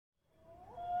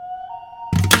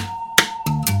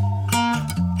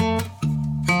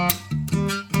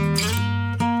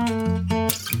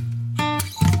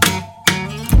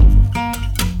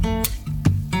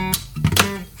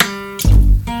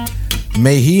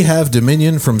May he have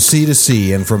dominion from sea to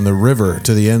sea and from the river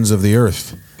to the ends of the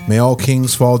earth. May all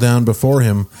kings fall down before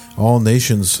him, all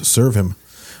nations serve him.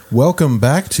 Welcome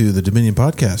back to the Dominion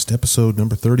Podcast, episode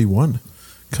number 31,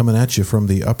 coming at you from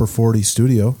the Upper 40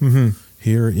 studio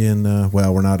here in,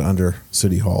 we're not under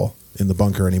City Hall in the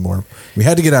bunker anymore. We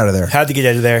had to get out of there.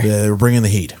 Yeah, they were bringing the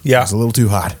heat. Yeah. It was a little too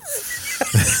hot.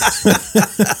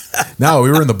 No,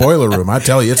 we were in the boiler room. I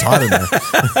tell you, it's hot in there.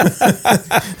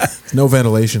 No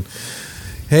ventilation.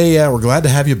 Hey, we're glad to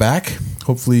have you back.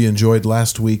 Hopefully you enjoyed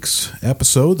last week's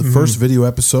episode, the first video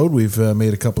episode. We've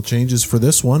made a couple changes for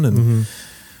this one, and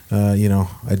I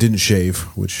didn't shave,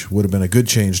 which would have been a good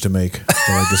change to make. But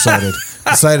I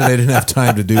decided I didn't have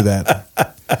time to do that.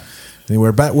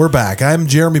 Anyway, we're back. I'm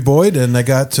Jeremy Boyd, and I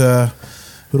got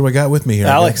who do I got with me here?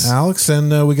 Alex,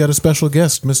 and we got a special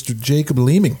guest, Mr. Jacob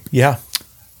Leeming. Yeah.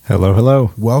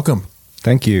 Hello. Welcome.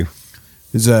 Thank you.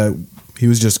 He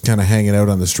was just kind of hanging out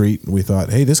on the street, and we thought,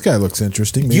 hey, this guy looks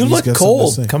interesting. Maybe you he's look got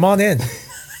cold. something to say. Come on in.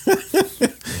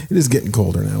 It is getting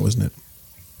colder now, isn't it?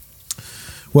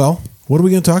 Well, what are we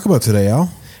going to talk about today,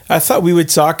 Al? I thought we would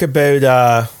talk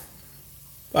about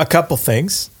a couple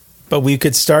things, but we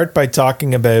could start by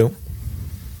talking about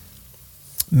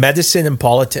medicine and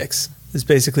politics. Is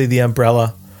basically the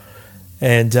umbrella,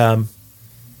 and the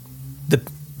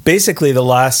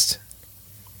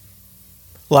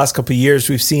last couple of years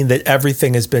we've seen that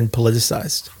everything has been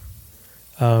politicized.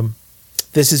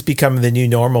 This is becoming the new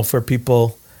normal for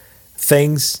people.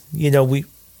 Things,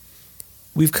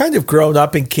 we've kind of grown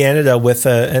up in Canada with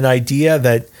an idea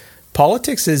that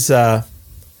politics is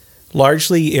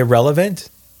largely irrelevant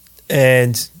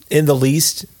and in the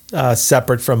least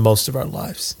separate from most of our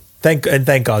lives. Thank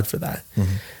God for that.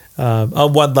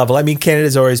 On one level, I mean,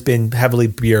 Canada's always been heavily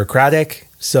bureaucratic,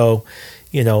 so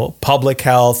public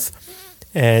health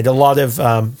and a lot of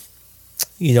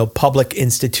public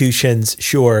institutions,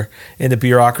 sure, and the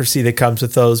bureaucracy that comes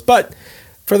with those, but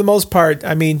for the most part,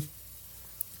 I mean,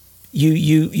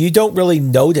 you don't really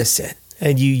notice it,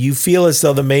 and you feel as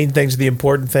though the main things, the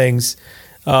important things,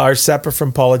 are separate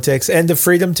from politics and the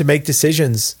freedom to make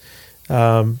decisions.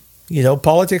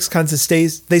 Politics kind of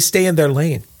stay in their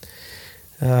lane.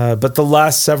 But the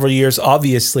last several years,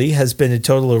 obviously, has been a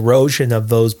total erosion of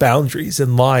those boundaries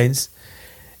and lines.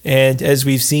 And as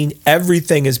we've seen,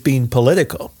 everything is being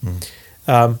political.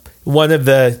 One of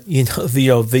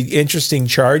the interesting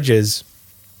charges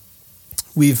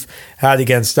we've had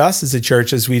against us as a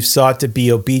church is we've sought to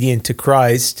be obedient to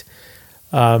Christ.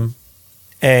 And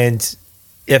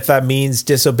if that means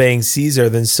disobeying Caesar,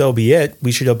 then so be it.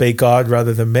 We should obey God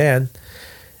rather than man,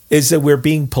 is that we're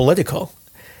being political.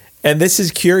 And this is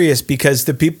curious because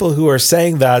the people who are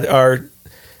saying that are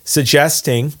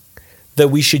suggesting that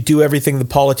we should do everything the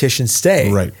politicians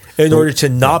say in order to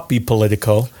not be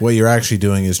political. What you're actually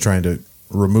doing is trying to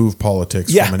remove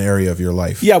politics from an area of your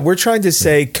life. Yeah, we're trying to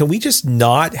say, can we just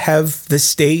not have the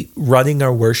state running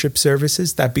our worship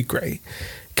services? That'd be great.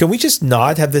 Can we just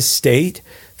not have the state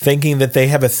thinking that they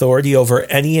have authority over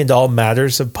any and all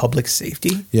matters of public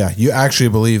safety? Yeah, you actually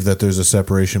believe that there's a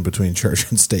separation between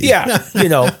church and state. Yeah,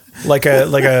 like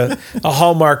a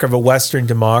hallmark of a Western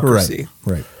democracy.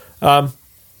 Right.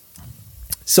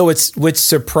 So what's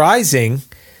surprising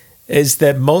is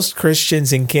that most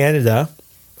Christians in Canada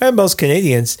and most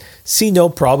Canadians see no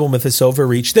problem with this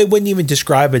overreach. They wouldn't even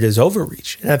describe it as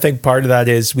overreach. And I think part of that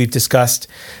is, we've discussed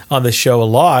on the show a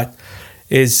lot,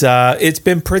 is it's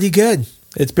been pretty good.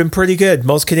 It's been pretty good.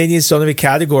 Most Canadians don't have a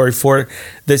category for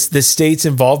the state's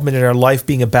involvement in our life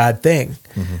being a bad thing.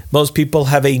 Most people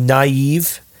have a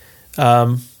naive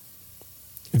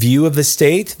view of the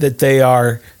state, that they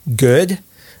are good,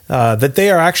 that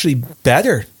they are actually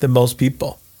better than most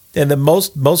people. And the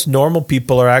most normal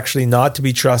people are actually not to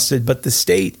be trusted, but the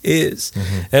state is.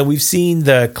 And we've seen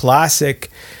the classic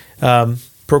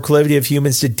proclivity of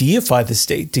humans to deify the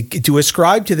state, to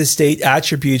ascribe to the state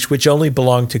attributes which only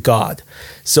belong to God.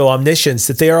 So omniscience,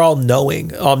 that they are all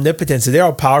knowing, omnipotence, that they are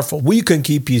all powerful. We can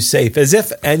keep you safe, as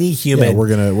if any human.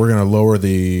 Yeah, we're gonna lower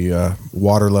the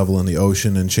water level in the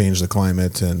ocean and change the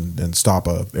climate and stop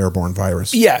a airborne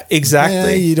virus. Yeah,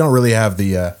 exactly. Yeah, you don't really have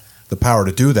the power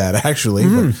to do that, actually.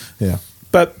 But, yeah.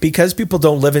 But because people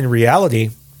don't live in reality,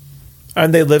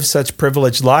 and they live such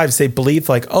privileged lives, they believe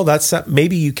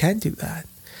maybe you can do that.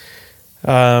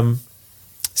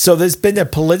 So there's been a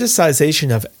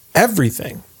politicization of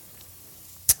everything.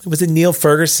 It was Neil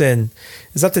Ferguson.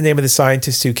 Is that the name of the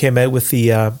scientist who came out with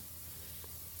the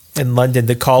in London,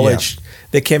 the college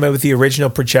that came out with the original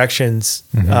projections,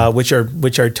 which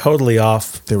are totally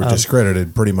off. They were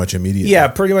discredited pretty much immediately. Yeah,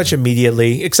 pretty much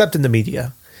immediately, except in the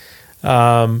media.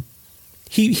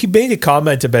 He made a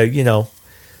comment about,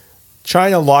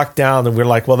 China locked down, and we're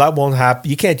like, well, that won't happen.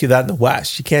 You can't do that in the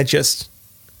West. You can't just.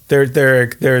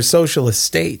 They're a socialist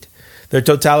state. They're a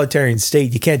totalitarian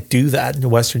state. You can't do that in a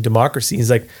Western democracy.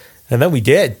 He's like, and then we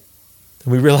did,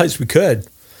 and we realized we could.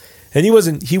 And he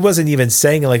wasn't even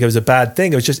saying it like it was a bad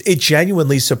thing. It was just, it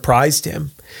genuinely surprised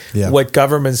him what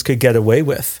governments could get away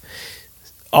with.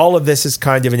 All of this is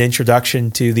kind of an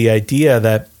introduction to the idea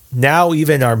that now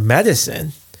even our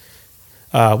medicine,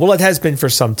 it has been for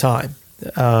some time,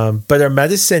 but our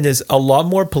medicine is a lot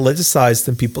more politicized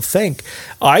than people think.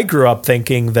 I grew up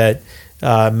thinking that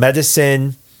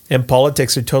medicine and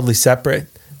politics are totally separate.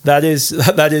 That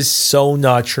is so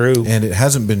not true. And it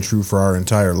hasn't been true for our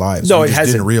entire lives. No, we it just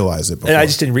hasn't. didn't realize it before. And I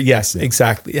just didn't.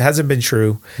 Exactly. It hasn't been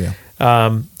true. Yeah.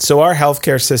 So our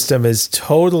healthcare system is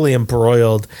totally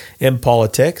embroiled in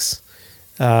politics.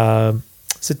 So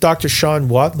Dr. Sean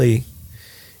Watley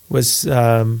was.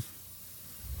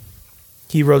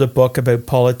 He wrote a book about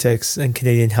politics and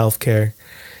Canadian healthcare,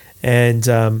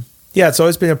 and it's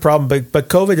always been a problem. But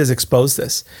COVID has exposed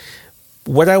this.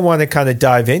 What I want to kind of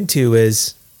dive into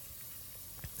is.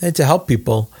 And to help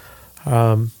people,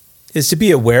 is to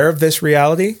be aware of this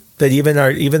reality that even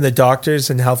the doctors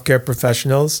and healthcare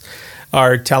professionals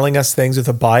are telling us things with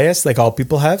a bias, like all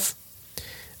people have,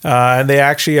 and they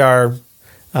actually are.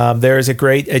 There is a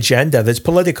great agenda that's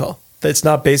political. That's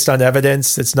not based on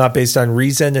evidence. It's not based on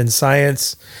reason and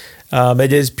science.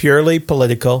 It is purely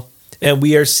political, and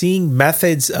we are seeing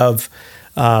methods of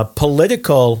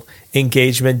political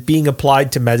engagement being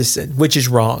applied to medicine, which is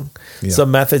wrong. Yeah. So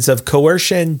methods of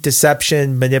coercion,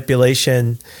 deception,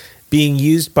 manipulation being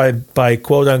used by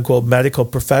quote unquote medical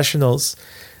professionals.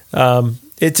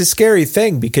 It's a scary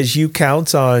thing because you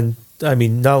count on,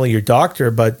 not only your doctor,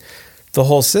 but the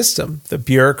whole system, the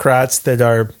bureaucrats that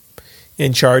are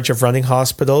in charge of running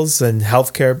hospitals and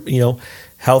healthcare,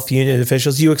 health unit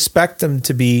officials. You expect them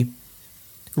to be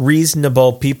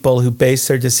reasonable people who base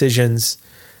their decisions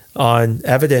on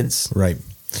evidence. Right.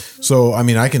 So,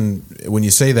 when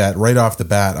you say that right off the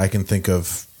bat, I can think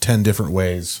of 10 different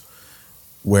ways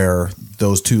where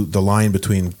the line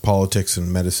between politics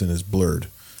and medicine is blurred.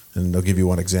 And I'll give you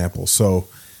one example. So,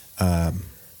 a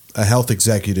health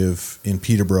executive in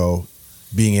Peterborough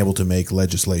being able to make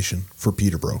legislation for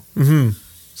Peterborough. Mm-hmm.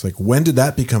 It's like, when did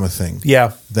that become a thing?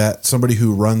 Yeah. That somebody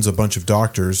who runs a bunch of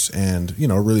doctors and,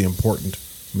 really important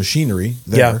machinery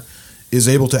there is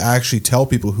able to actually tell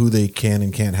people who they can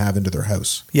and can't have into their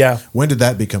house. Yeah. When did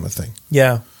that become a thing?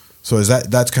 Yeah. So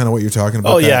that's kind of what you're talking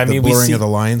about? Oh, yeah. The blurring of the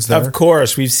lines there? Of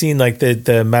course. We've seen like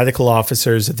the medical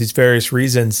officers of these various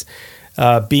reasons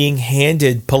being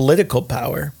handed political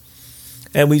power.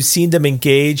 And we've seen them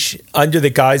engage under the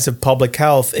guise of public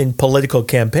health in political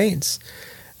campaigns.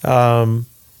 And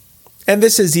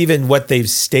this is even what they've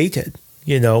stated.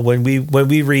 When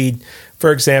we read,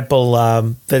 for example,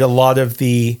 that a lot of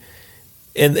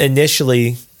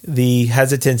initially the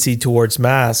hesitancy towards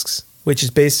masks, which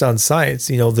is based on science.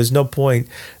 There's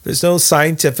no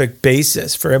scientific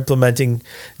basis for implementing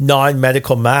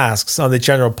non-medical masks on the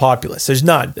general populace. There's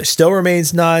none. There still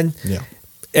remains none. Yeah.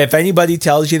 If anybody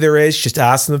tells you there is, just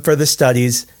ask them for the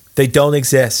studies. They don't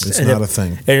exist. It's not a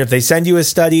thing. And if they send you a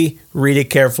study, read it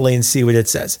carefully and see what it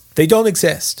says. They don't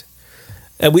exist.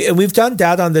 And we've done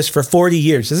data on this for 40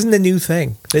 years. This isn't a new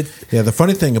thing. The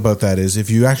funny thing about that is if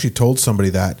you actually told somebody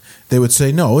that, they would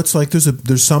say, no, it's like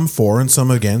there's some for and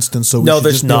some against, and so we should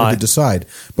just be able to decide.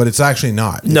 But it's actually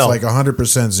not. It's like 100%,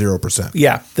 0%.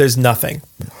 Yeah, there's nothing.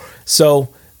 So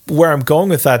where I'm going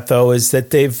with that, though, is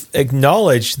that they've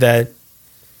acknowledged that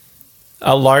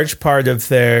a large part of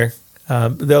their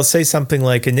they'll say something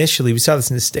like, initially, we saw this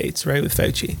in the States, right, with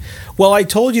Fauci. Well, I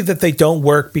told you that they don't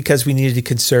work because we needed to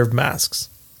conserve masks.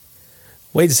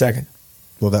 Wait a second.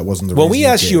 Well, that wasn't the reason. When we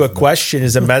asked you a question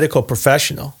as a medical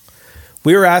professional,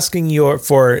 we were asking you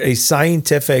for a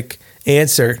scientific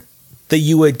answer that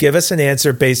you would give us an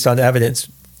answer based on evidence.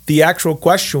 The actual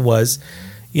question was,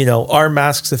 are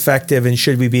masks effective and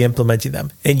should we be implementing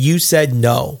them? And you said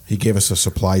no. He gave us a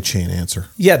supply chain answer.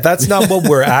 Yeah, that's not what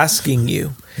we're asking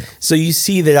you. So you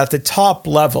see that at the top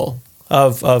level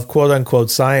of quote unquote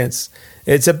science,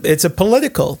 it's a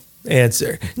political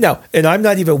answer. Now, and I'm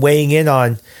not even weighing in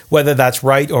on whether that's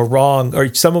right or wrong,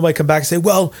 or someone might come back and say,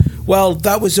 well,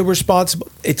 that was irresponsible.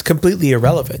 It's completely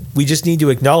irrelevant. We just need to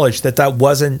acknowledge that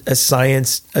wasn't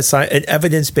an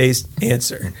evidence-based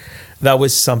answer. That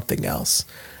was something else.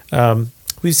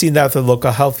 We've seen that with the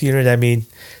local health unit.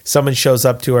 Someone shows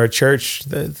up to our church,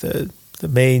 the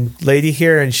main lady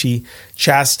here, and she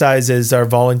chastises our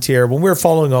volunteer when we're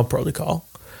following on protocol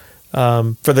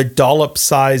for the dollop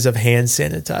size of hand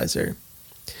sanitizer.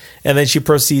 And then she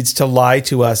proceeds to lie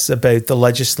to us about the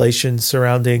legislation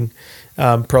surrounding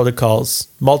protocols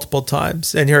multiple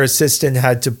times. And her assistant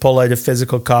had to pull out a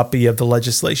physical copy of the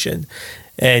legislation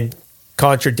and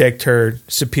contradict her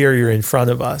superior in front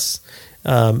of us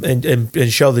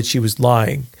and show that she was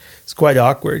lying. It's quite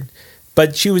awkward.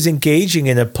 But she was engaging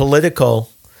in a political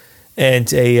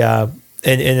and an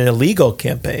illegal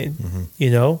campaign,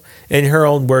 in her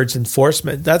own words,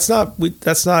 enforcement. That's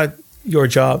not your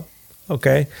job,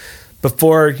 okay?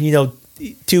 Before,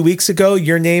 2 weeks ago,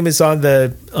 your name is on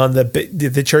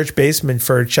the church basement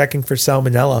for checking for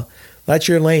salmonella. That's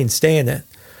your lane. Stay in it.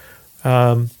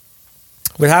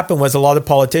 What happened was a lot of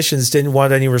politicians didn't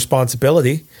want any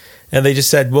responsibility, and they just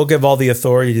said, we'll give all the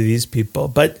authority to these people.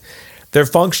 But they're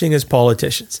functioning as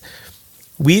politicians.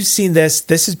 We've seen this.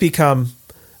 This has become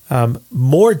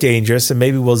more dangerous, and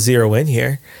maybe we'll zero in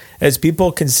here, as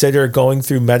people consider going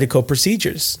through medical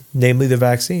procedures, namely the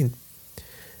vaccine.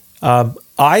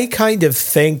 I kind of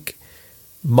think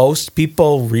most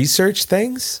people research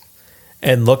things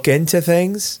and look into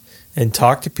things and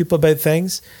talk to people about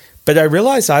things. But I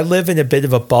realize I live in a bit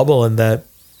of a bubble in that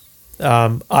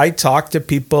I talk to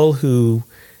people who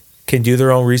can do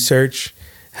their own research,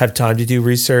 have time to do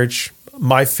research.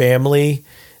 My family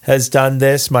has done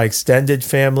this, my extended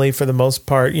family for the most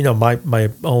part, my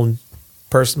own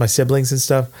person, my siblings and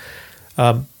stuff.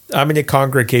 I'm in a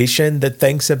congregation that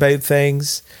thinks about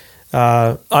things.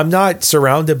 I'm not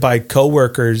surrounded by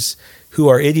coworkers who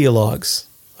are ideologues.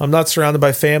 I'm not surrounded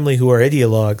by family who are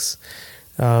ideologues.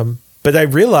 But I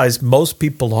realize most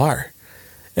people are.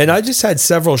 And I just had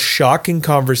several shocking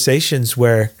conversations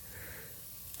where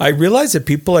I realized that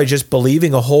people are just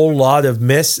believing a whole lot of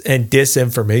mis and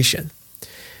disinformation.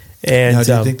 And now,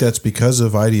 do you think that's because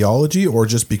of ideology or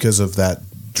just because of that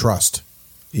trust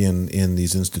in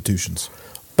these institutions?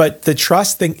 But the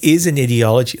trust thing is an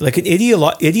ideology. Like an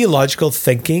ideological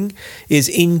thinking is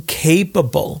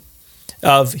incapable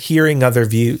of hearing other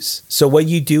views. So what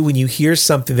you do when you hear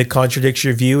something that contradicts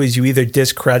your view is you either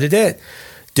discredit it,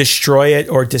 destroy it,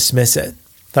 or dismiss it.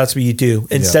 That's what you do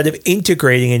instead of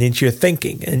integrating it into your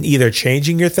thinking and either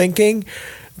changing your thinking,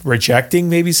 rejecting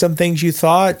maybe some things you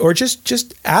thought, or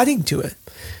just adding to it.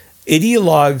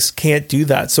 Ideologues can't do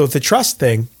that. So the trust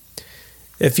thing,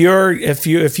 if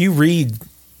you read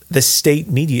the state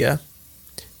media,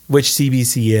 which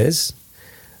CBC is,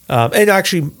 and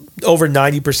actually over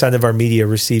 90% of our media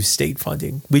receives state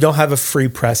funding. We don't have a free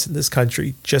press in this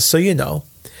country, just so you know.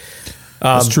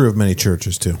 That's true of many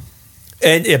churches too.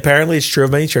 And apparently it's true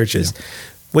of many churches. Yeah.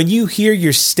 When you hear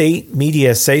your state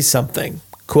media say something,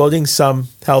 quoting some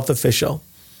health official,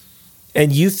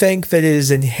 and you think that it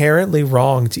is inherently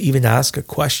wrong to even ask a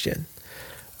question,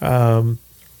 you're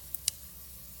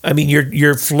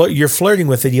flirting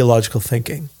with ideological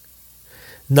thinking,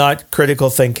 not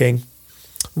critical thinking.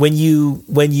 When you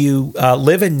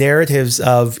live in narratives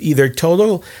of either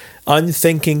total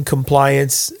unthinking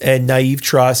compliance and naive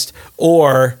trust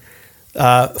or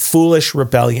foolish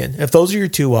rebellion, if those are your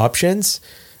two options,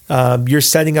 you're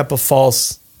setting up a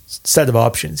false set of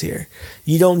options here.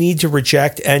 You don't need to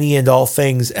reject any and all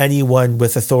things anyone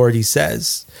with authority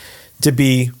says to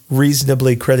be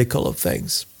reasonably critical of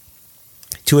things,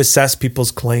 to assess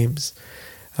people's claims.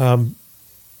 But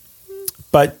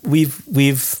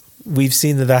we've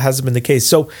seen that hasn't been the case.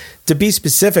 So to be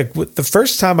specific, the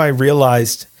first time I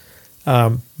realized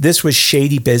this was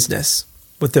shady business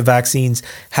with the vaccines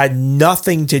had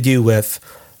nothing to do with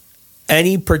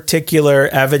any particular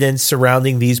evidence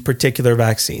surrounding these particular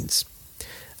vaccines.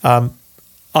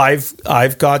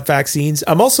 I've got vaccines.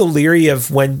 I'm also leery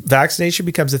of when vaccination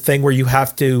becomes a thing where you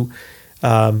have to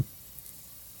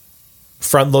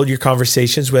front load your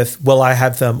conversations with, well, I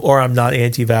have them, or I'm not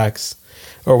anti-vax,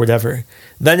 or whatever.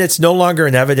 Then it's no longer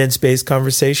an evidence-based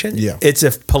conversation. Yeah. It's a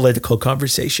political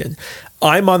conversation.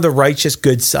 I'm on the righteous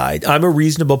good side. I'm a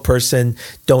reasonable person.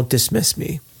 Don't dismiss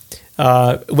me.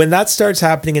 When that starts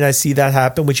happening and I see that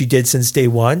happen, which you did since day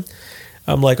one,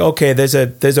 I'm like, okay,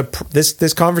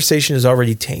 this conversation is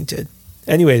already tainted.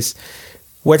 Anyways,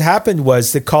 what happened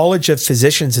was the College of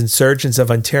Physicians and Surgeons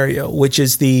of Ontario, which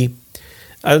is I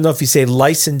don't know if you say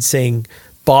licensing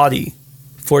body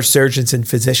for surgeons and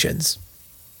physicians,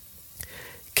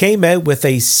 came out with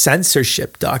a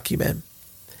censorship document.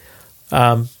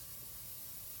 And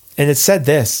it said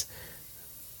this: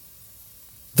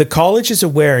 the college is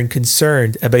aware and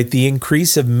concerned about the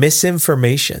increase of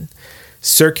misinformation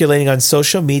circulating on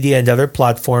social media and other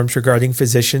platforms regarding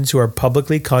physicians who are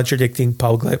publicly contradicting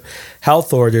public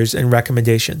health orders and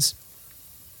recommendations.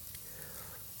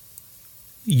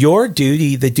 Your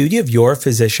duty, the duty of your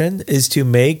physician, is to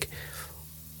make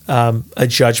a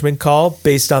judgment call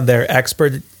based on their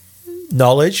expert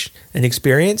knowledge and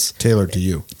experience. Tailored to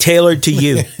you. Tailored to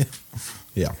you.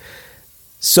 Yeah.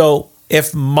 So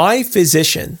if my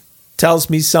physician tells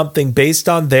me something based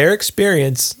on their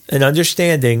experience and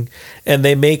understanding, and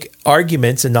they make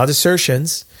arguments and not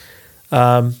assertions,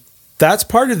 that's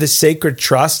part of the sacred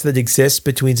trust that exists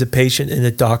between a patient and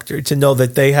a doctor, to know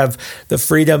that they have the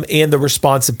freedom and the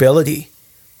responsibility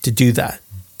to do that.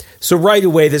 So right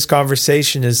away, this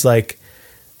conversation is like,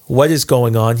 what is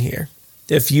going on here?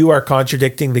 If you are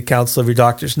contradicting the counsel of your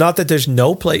doctors, not that there's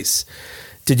no place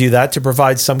to do that, to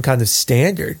provide some kind of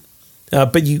standard,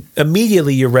 but you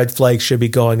immediately, your red flag should be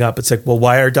going up. It's like, well,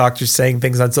 why are doctors saying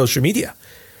things on social media?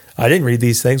 I didn't read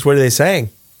these things. What are they saying?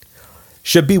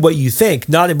 Should be what you think,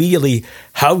 not immediately,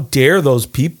 how dare those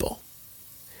people?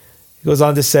 He goes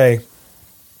on to say,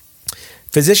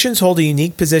 physicians hold a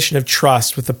unique position of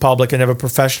trust with the public and have a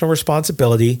professional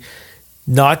responsibility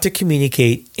not to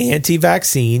communicate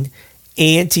anti-vaccine,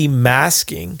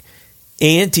 anti-masking,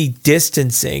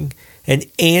 anti-distancing, and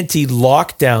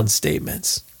anti-lockdown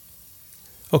statements.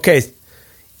 Okay,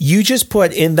 you just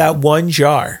put in that one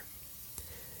jar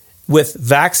with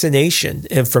vaccination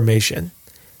information,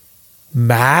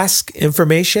 mask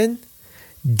information,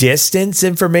 distance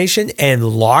information, and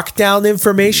lockdown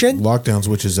information. Lockdowns,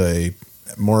 which is a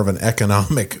more of an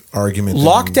economic argument.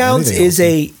 Lockdowns is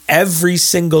a every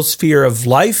single sphere of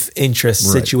life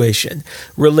interest situation: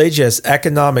 religious,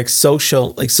 economic,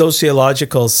 social, like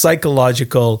sociological,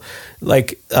 psychological,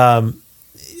 like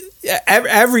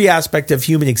every aspect of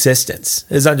human existence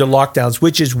is under lockdowns,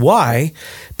 which is why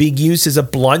being used as a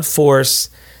blunt force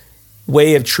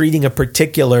way of treating a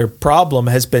particular problem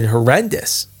has been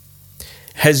horrendous.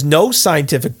 Has no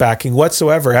scientific backing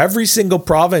whatsoever. Every single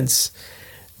province,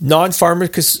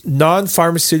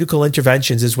 non-pharmaceutical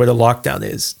interventions is what a lockdown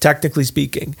is, technically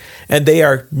speaking. And they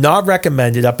are not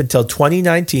recommended up until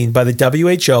 2019 by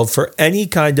the WHO for any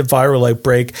kind of viral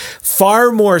outbreak,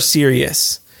 far more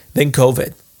serious than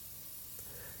COVID.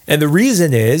 And the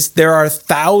reason is there are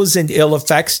 1,000 ill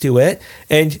effects to it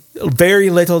and very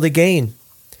little to gain.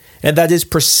 And that is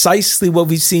precisely what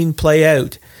we've seen play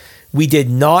out. We did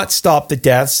not stop the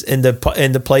deaths in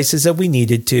the places that we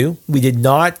needed to. We did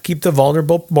not keep the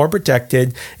vulnerable more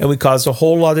protected, and we caused a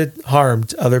whole lot of harm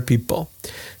to other people.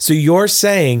 So you're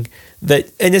saying that,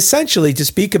 and essentially to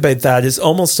speak about that is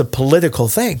almost a political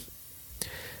thing.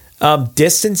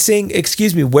 Distancing,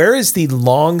 where is the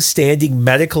long-standing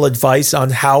medical advice on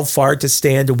how far to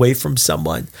stand away from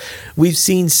someone? We've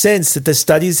seen since that the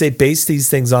studies they base these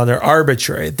things on are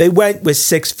arbitrary. They went with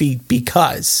 6 feet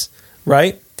because,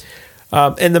 right?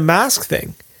 And the mask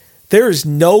thing, there is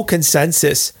no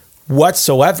consensus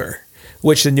whatsoever,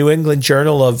 which the New England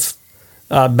Journal of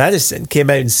Medicine came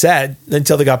out and said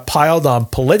until they got piled on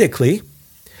politically.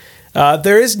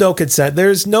 There is no consent. There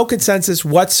is no consensus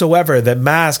whatsoever that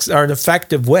masks are an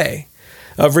effective way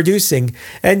of reducing.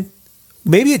 And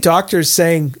maybe a doctor is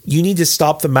saying you need to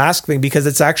stop the mask thing because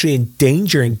it's actually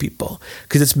endangering people,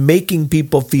 because it's making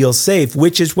people feel safe,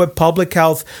 which is what public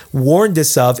health warned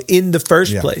us of in the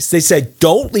first place. They said,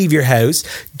 don't leave your house.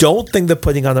 Don't think that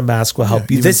putting on a mask will help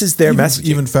you. This is their message.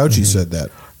 Even Fauci said that.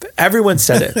 Everyone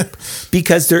said it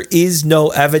because there is no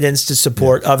evidence to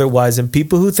support otherwise. And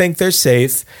people who think they're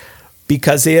safe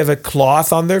because they have a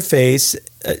cloth on their face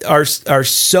are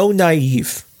so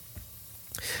naive.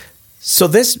 So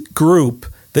this group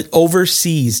that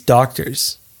oversees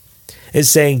doctors is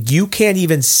saying you can't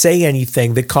even say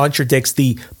anything that contradicts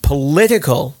the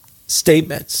political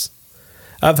statements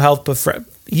of health professionals.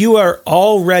 You are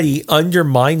already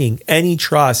undermining any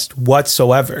trust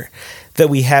whatsoever that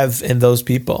we have in those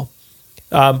people.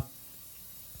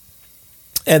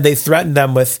 And they threaten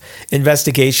them with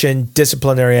investigation,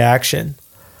 disciplinary action.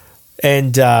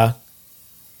 And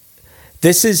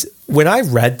this is, when I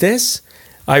read this,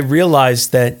 I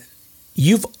realized that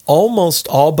you've almost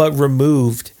all but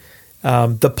removed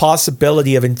the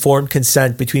possibility of informed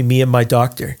consent between me and my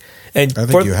doctor. And I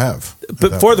think you have.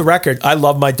 But for the record, I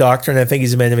love my doctor and I think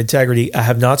he's a man of integrity. I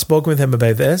have not spoken with him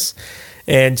about this.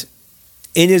 And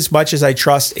in as much as I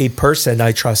trust a person,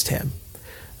 I trust him.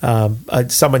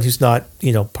 Someone who's not,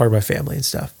 part of my family and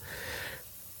stuff.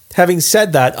 Having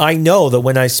said that, I know that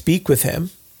when I speak with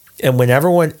him, and whenever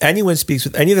anyone speaks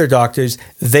with any of their doctors,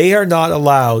 they are not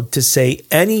allowed to say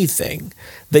anything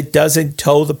that doesn't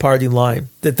toe the party line,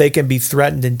 that they can be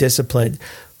threatened and disciplined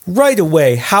right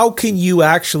away. How can you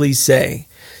actually say?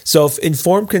 So if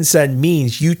informed consent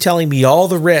means you telling me all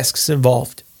the risks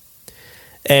involved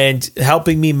and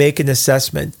helping me make an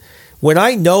assessment, when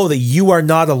I know that you are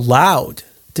not allowed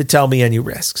to tell me any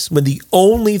risks, when the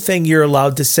only thing you're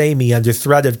allowed to say me under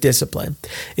threat of discipline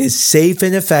is safe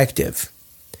and effective,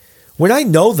 When I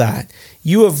know that,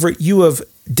 you have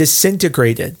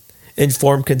disintegrated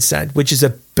informed consent, which is a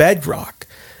bedrock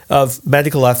of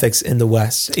medical ethics in the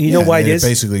West. And you know why it is? It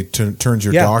basically turns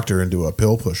your doctor into a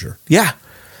pill pusher. Yeah.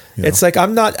 You know? It's like,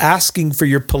 I'm not asking for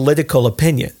your political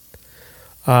opinion.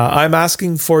 I'm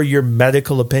asking for your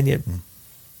medical opinion.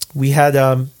 We had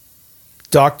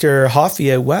Dr.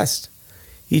 Hoffey at West.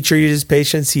 He treated his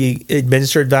patients. He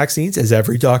administered vaccines, as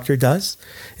every doctor does,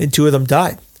 and 2 of them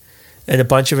died. And a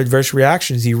bunch of adverse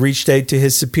reactions. He reached out to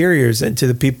his superiors and to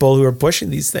the people who are pushing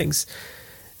these things,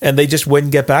 and they just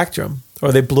wouldn't get back to him,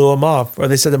 or they blew him off, or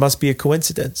they said it must be a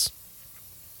coincidence.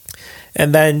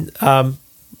 And then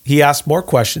he asked more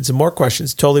questions and more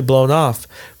questions, totally blown off.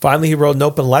 Finally, he wrote an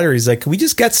open letter. He's like, can we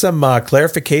just get some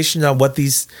clarification on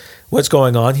what's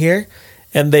going on here?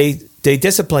 And they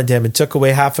disciplined him and took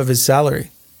away half of his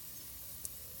salary.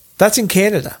 That's in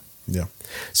Canada. Yeah.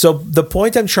 So the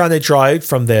point I'm trying to draw out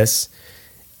from this,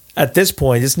 at this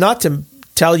point, is not to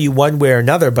tell you one way or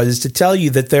another, but is to tell you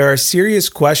that there are serious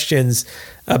questions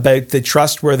about the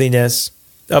trustworthiness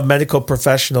of medical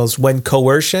professionals when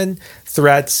coercion,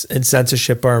 threats, and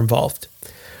censorship are involved.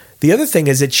 The other thing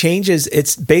is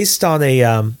it's based on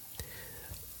a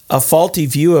faulty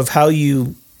view of how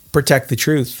you protect the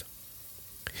truth.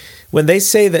 When they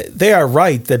say that they are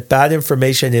right, that bad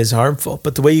information is harmful,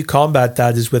 but the way you combat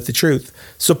that is with the truth.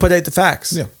 So put out the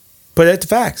facts. Yeah. Put out the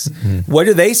facts. Mm-hmm. What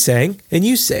are they saying? And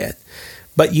you say it.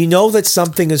 But you know that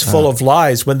something is full of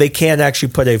lies when they can't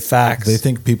actually put out facts. They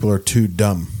think people are too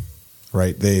dumb,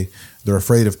 right? They're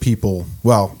afraid of people.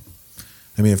 Well,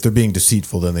 I mean, if they're being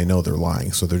deceitful, then they know they're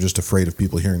lying. So they're just afraid of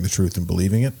people hearing the truth and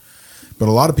believing it. But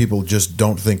a lot of people just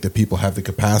don't think that people have the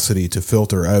capacity to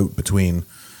filter out between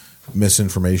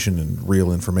misinformation and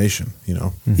real information, you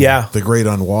know? Yeah. The great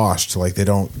unwashed, like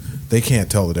they can't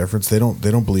tell the difference. They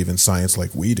don't believe in science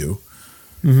like we do.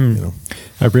 Mm-hmm. You know?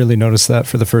 I really noticed that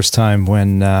for the first time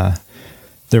when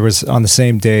there was, on the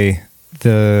same day,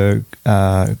 the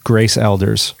Grace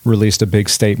Elders released a big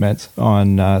statement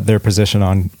on their position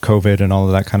on COVID and all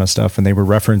of that kind of stuff. And they were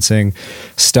referencing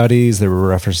studies, they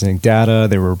were referencing data,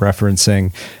 they were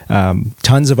referencing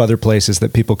tons of other places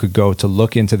that people could go to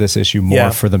look into this issue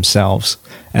more for themselves.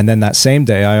 And then that same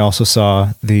day, I also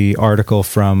saw the article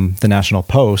from the National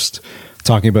Post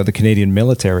talking about the Canadian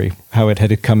military, how it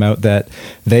had come out that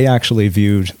they actually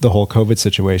viewed the whole COVID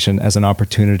situation as an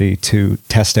opportunity to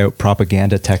test out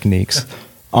propaganda techniques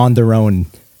on their own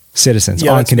citizens,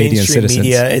 on Canadian citizens.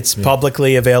 Media. It's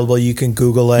publicly available. You can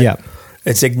Google it. Yeah.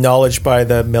 It's acknowledged by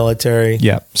the military.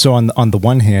 Yeah. So on the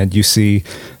one hand, you see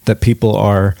that people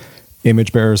are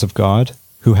image bearers of God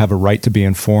who have a right to be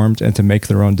informed and to make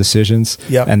their own decisions.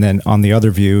 Yep. And then on the other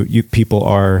view, people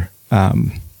are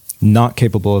not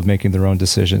capable of making their own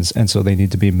decisions, and so they need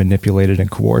to be manipulated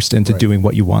and coerced into doing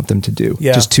what you want them to do.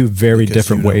 Yeah. Just two very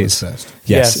different ways.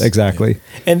 Yes, exactly.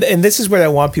 Yeah. And this is what I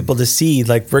want people to see,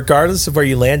 like, regardless of where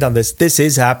you land on this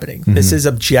is happening. Mm-hmm. This is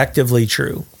objectively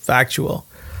true, factual.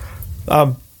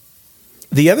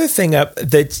 The other thing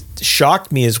that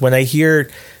shocked me is when I hear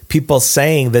people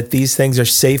saying that these things are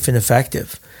safe and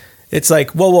effective. It's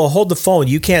like, well, hold the phone.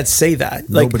 You can't say that.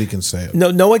 Nobody can say it.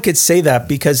 No one could say that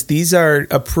because these are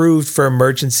approved for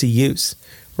emergency use,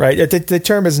 right? The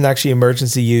term isn't actually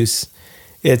emergency use.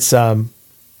 It's, what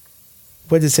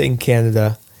is it in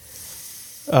Canada?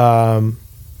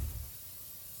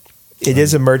 It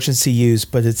is emergency use,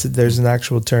 but there's an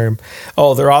actual term.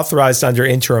 Oh, they're authorized under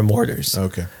interim orders.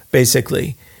 Okay.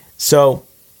 Basically. So,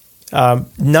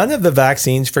 none of the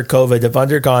vaccines for COVID have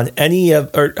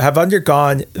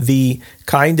undergone the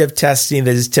kind of testing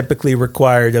that is typically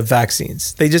required of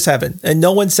vaccines. They just haven't. And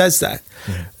no one says that.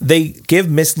 Mm-hmm. They give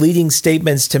misleading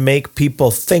statements to make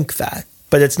people think that,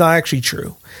 but it's not actually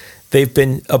true. They've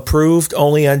been approved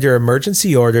only under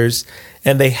emergency orders,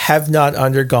 and they have not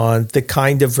undergone the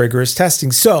kind of rigorous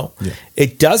testing. So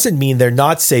it doesn't mean they're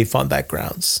not safe on that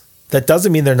grounds. That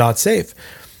doesn't mean they're not safe.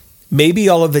 Maybe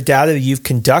all of the data that you've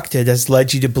conducted has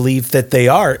led you to believe that they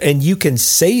are, and you can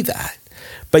say that.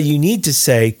 But you need to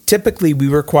say, typically we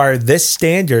require this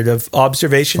standard of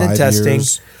observation 5 and testing.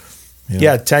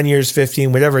 Years. 10 years,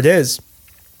 15, whatever it is.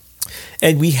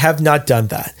 And we have not done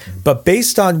that. Mm-hmm. But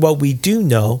based on what we do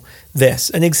know,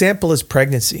 an example is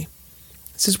pregnancy.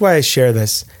 This is why I share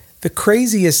this. The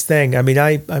craziest thing, I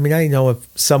know of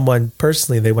someone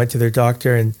personally, they went to their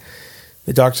doctor and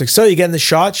the doctor's like, so you getting the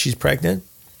shot? She's pregnant.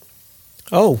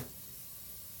 Oh,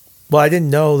 well, I didn't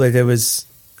know that is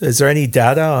there any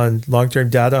long-term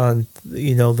data on,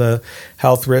 the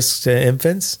health risks to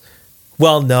infants?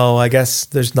 Well, no, I guess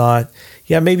there's not.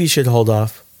 Yeah, maybe you should hold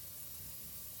off.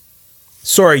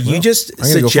 Sorry, you just I'm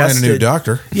going to go find a new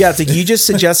doctor. Yeah, you just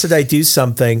suggested I do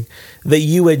something that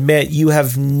you admit you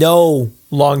have no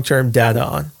long-term data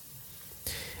on.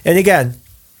 And again,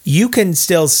 you can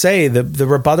still say the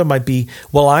rebuttal might be,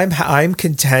 well, I'm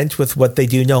content with what they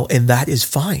do know, and that is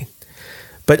fine.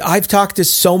 But I've talked to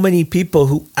so many people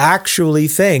who actually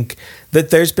think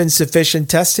that there's been sufficient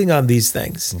testing on these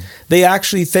things. They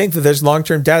actually think that there's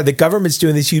long-term data. The government's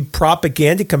doing this huge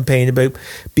propaganda campaign about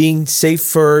being safe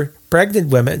for pregnant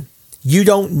women. You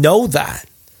don't know that.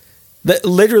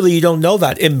 Literally, you don't know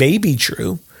that. It may be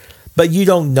true, but you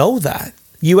don't know that.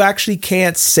 You actually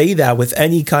can't say that with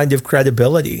any kind of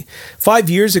credibility. 5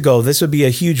 years ago, this would be a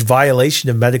huge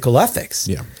violation of medical ethics.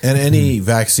 Yeah. And any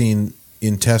vaccine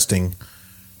in testing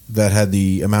that had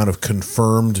the amount of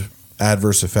confirmed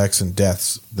adverse effects and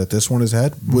deaths that this one has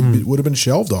had would have been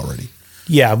shelved already.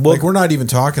 Yeah. Well, like, we're not even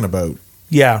talking about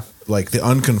like the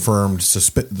unconfirmed,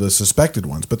 the suspected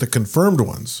ones, but the confirmed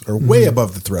ones are way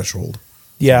above the threshold.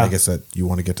 Yeah. I guess that you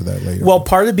want to get to that later. Well,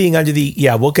 part of being under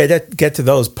we'll get to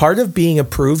those. Part of being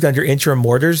approved under interim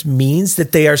orders means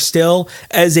that they are still,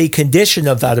 as a condition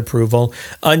of that approval,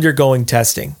 undergoing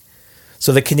testing.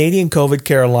 So the Canadian COVID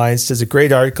Care Alliance does a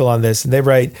great article on this, and they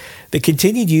write, the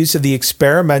continued use of the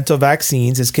experimental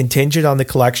vaccines is contingent on the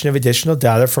collection of additional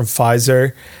data from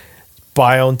Pfizer,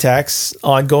 BioNTech's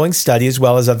ongoing study, as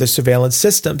well as other surveillance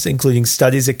systems, including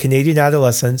studies that Canadian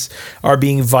adolescents are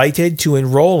being invited to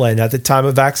enroll in at the time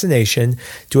of vaccination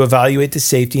to evaluate the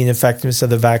safety and effectiveness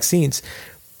of the vaccines.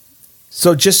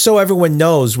 So just so everyone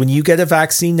knows, when you get a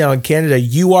vaccine now in Canada,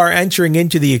 you are entering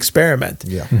into the experiment.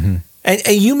 Yeah. Mm-hmm. And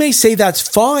you may say that's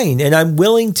fine, and I'm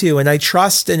willing to, and I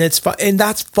trust, and it's fine, and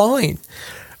that's fine.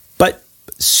 But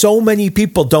so many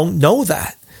people don't know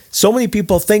that. So many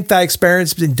people think that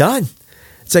experiment's been done.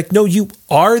 It's like, no, you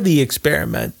are the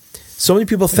experiment. So many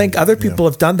people think other people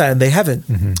have done that, and they haven't.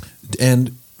 Mm-hmm.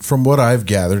 And from what I've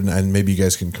gathered, and maybe you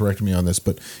guys can correct me on this,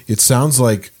 but it sounds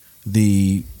like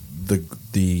the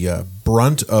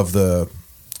brunt of the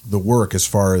work as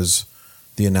far as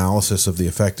the analysis of the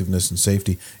effectiveness and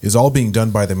safety is all being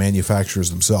done by the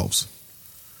manufacturers themselves.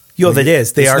 Yo, that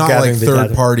is. They are gathering the data. It's not like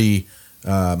third-party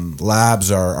labs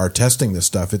are testing this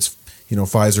stuff. It's,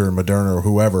 Pfizer and Moderna or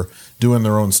whoever doing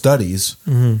their own studies.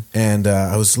 Mm-hmm. And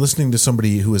I was listening to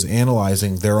somebody who was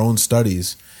analyzing their own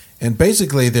studies, and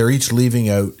basically they're each leaving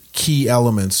out key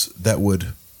elements that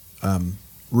would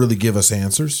really give us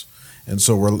answers. And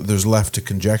so there's left to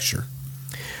conjecture.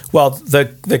 Well,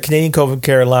 the Canadian COVID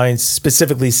Care Alliance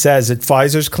specifically says that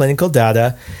Pfizer's clinical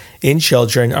data in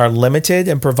children are limited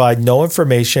and provide no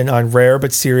information on rare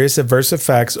but serious adverse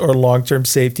effects or long-term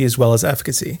safety as well as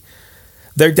efficacy.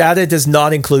 Their data does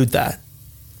not include that,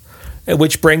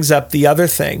 which brings up the other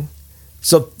thing.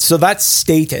 So that's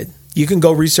stated. You can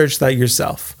go research that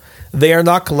yourself. They are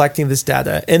not collecting this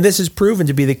data, and this is proven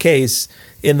to be the case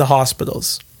in the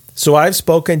hospitals. So I've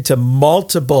spoken to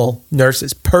multiple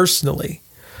nurses personally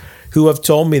who have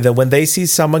told me that when they see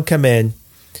someone come in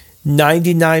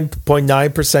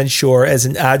 99.9% sure as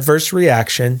an adverse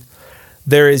reaction,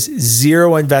 there is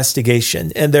zero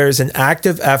investigation, and there is an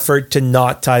active effort to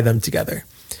not tie them together.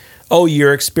 Oh,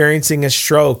 you're experiencing a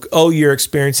stroke. Oh, you're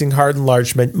experiencing heart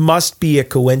enlargement. Must be a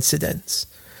coincidence.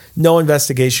 No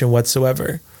investigation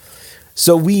whatsoever.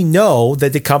 So we know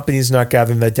that the company is not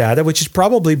gathering that data, which is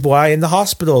probably why in the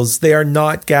hospitals they are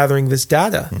not gathering this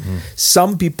data. Mm-hmm.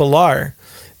 Some people are,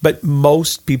 but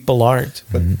most people aren't.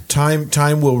 But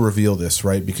time will reveal this,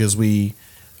 right? Because we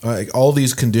all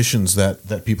these conditions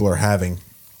that people are having,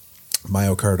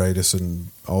 myocarditis and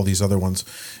all these other ones,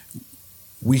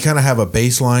 we kind of have a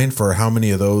baseline for how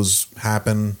many of those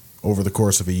happen over the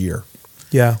course of a year.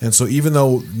 Yeah. And so even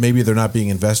though maybe they're not being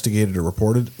investigated or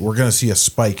reported, we're going to see a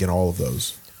spike in all of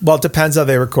those. Well, it depends how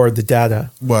they record the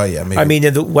data. Well, yeah, maybe. I mean,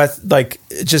 in the west, like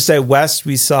just say west,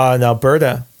 we saw in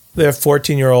Alberta, the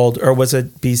 14-year-old, or was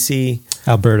it BC?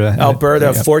 Alberta,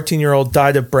 14-year-old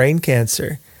died of brain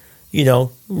cancer.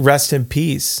 Rest in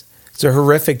peace. It's a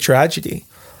horrific tragedy.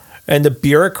 And the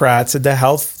bureaucrats at the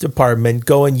health department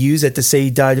go and use it to say he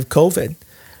died of COVID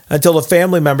until a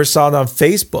family member saw it on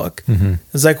Facebook. Mm-hmm.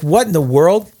 It's like, what in the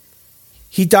world?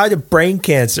 He died of brain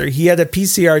cancer. He had a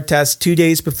PCR test 2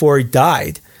 days before he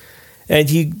died, and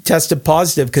he tested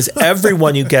positive because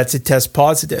everyone who gets it tests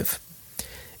positive.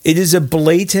 It is a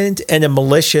blatant and a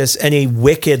malicious and a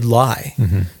wicked lie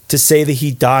to say that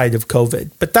he died of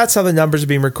COVID. But that's how the numbers are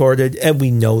being recorded, and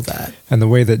we know that. And the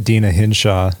way that Dina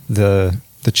Hinshaw, the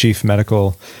chief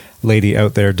medical lady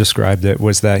out there, described it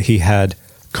was that he had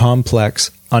complex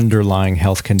underlying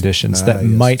health conditions that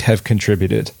might have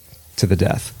contributed to the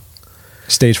death.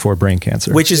 Stage 4 brain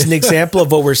cancer. Which is an example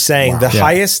of what we're saying. Wow. The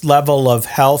highest level of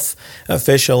health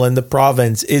official in the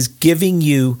province is giving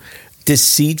you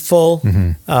deceitful,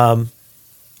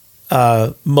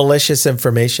 malicious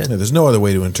information. Yeah, there's no other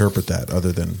way to interpret that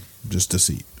other than just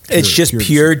deceit. It's just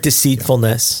pure deceit.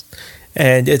 deceitfulness.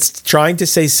 And it's trying to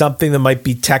say something that might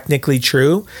be technically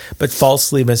true, but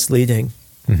falsely misleading.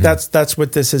 That's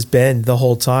what this has been the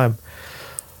whole time.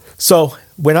 So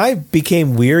when I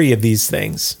became weary of these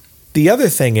things, the other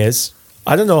thing is,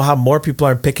 I don't know how more people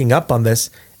aren't picking up on this.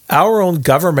 Our own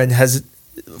government has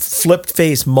flipped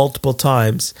face multiple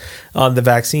times on the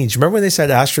vaccines. Remember when they said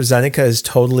AstraZeneca is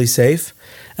totally safe?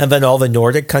 And then all the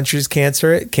Nordic countries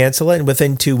cancel it, and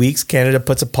within 2 weeks, Canada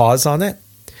puts a pause on it?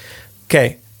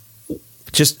 Okay,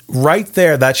 just right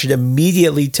there, that should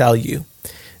immediately tell you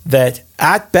that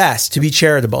at best, to be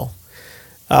charitable,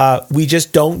 we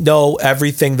just don't know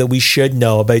everything that we should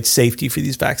know about safety for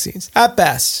these vaccines. At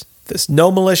best, there's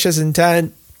no malicious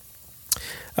intent.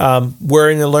 We're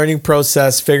in a learning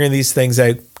process, figuring these things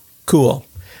out. Cool.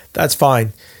 That's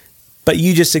fine. But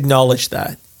you just acknowledged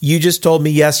that. You just told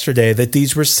me yesterday that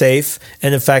these were safe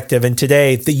and effective, and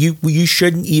today that you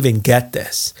shouldn't even get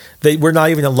this. That we're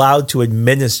not even allowed to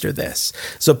administer this.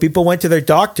 So people went to their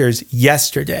doctors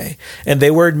yesterday, and they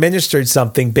were administered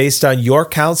something based on your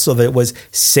counsel that was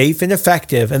safe and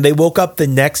effective, and they woke up the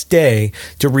next day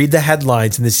to read the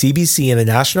headlines in the CBC and the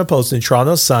National Post and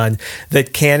Toronto Sun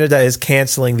that Canada is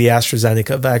canceling the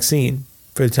AstraZeneca vaccine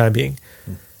for the time being.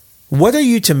 What are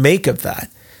you to make of that?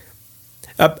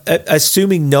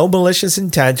 Assuming no malicious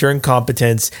intent or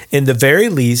incompetence, in the very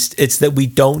least, it's that we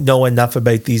don't know enough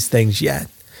about these things yet.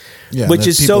 Yeah, which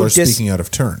is people so are speaking out of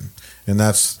turn, and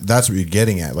that's what you're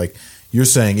getting at. Like you're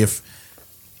saying, if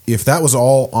that was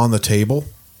all on the table,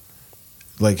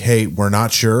 like, hey, we're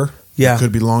not sure. Yeah, it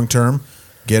could be long term.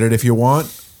 Get it if you want.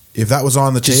 If that was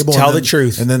on the just table, tell the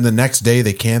truth, and then the next day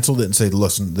they canceled it and said,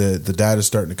 listen, the data's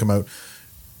starting to come out.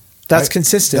 That's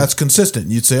consistent. That's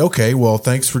consistent. You'd say, okay, well,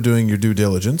 thanks for doing your due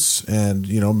diligence, and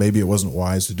maybe it wasn't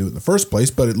wise to do it in the first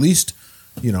place, but at least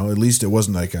it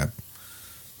wasn't like a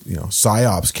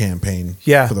psyops campaign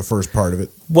for the first part of it.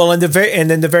 Well, in the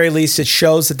very least, it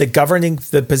shows that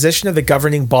the position of the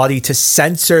governing body to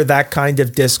censor that kind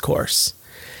of discourse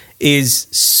is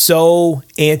so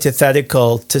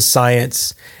antithetical to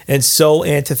science and so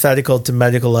antithetical to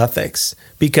medical ethics,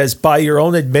 because by your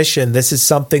own admission, this is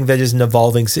something that is an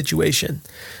evolving situation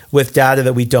with data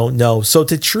that we don't know. So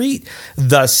to treat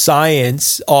the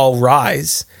science all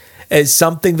rise as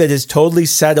something that is totally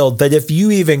settled, that if you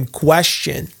even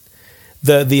question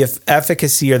the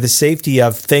efficacy or the safety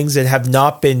of things that have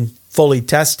not been fully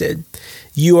tested,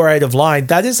 you are out of line.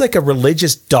 That is like a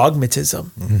religious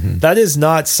dogmatism. Mm-hmm. That is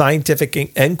not scientific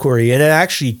inquiry, and it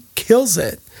actually kills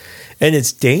it. And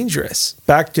it's dangerous.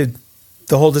 Back to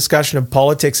the whole discussion of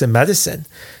politics and medicine.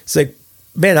 It's like,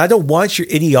 man, I don't want your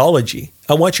ideology.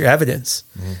 I want your evidence.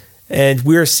 Mm-hmm. And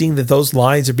we're seeing that those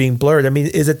lines are being blurred. I mean,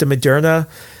 is it the Moderna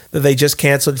that they just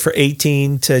canceled for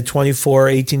 18 to 24,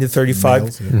 18 to 35?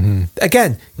 Males, yeah. Mm-hmm.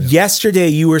 Again, yesterday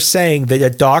you were saying that a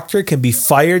doctor can be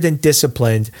fired and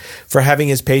disciplined for having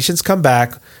his patients come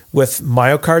back with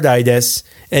myocarditis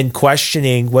and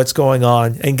questioning what's going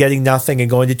on and getting nothing and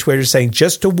going to Twitter saying,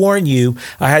 just to warn you,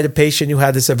 I had a patient who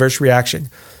had this adverse reaction.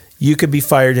 You could be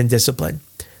fired and disciplined.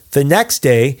 The next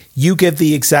day, you give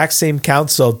the exact same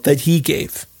counsel that he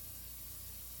gave.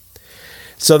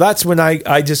 So that's when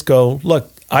I just go,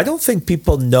 look, I don't think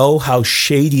people know how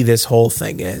shady this whole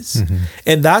thing is. Mm-hmm.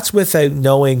 And that's without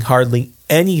knowing hardly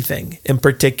anything in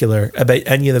particular about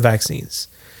any of the vaccines.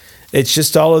 It's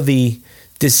just all of the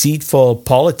deceitful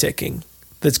politicking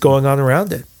that's going on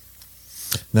around it.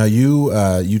 Now,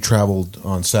 you traveled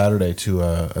on Saturday to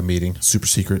a meeting, super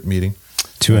secret meeting.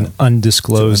 To an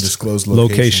undisclosed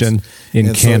location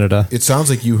in Canada. So it sounds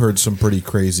like you heard some pretty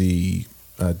crazy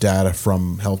data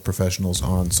from health professionals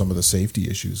on some of the safety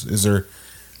issues.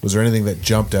 Was there anything that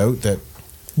jumped out that?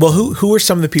 Well, who were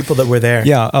some of the people that were there?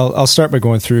 Yeah, I'll start by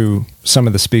going through some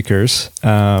of the speakers.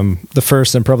 The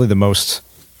first and probably the most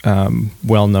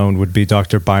well-known would be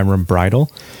Dr. Byram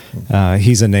Bridle.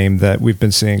 He's a name that we've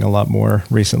been seeing a lot more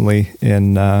recently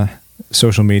in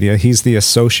social media. He's the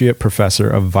Associate Professor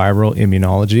of Viral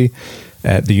Immunology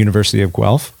at the University of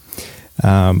Guelph.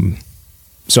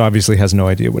 So obviously has no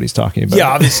idea what he's talking about. Yeah,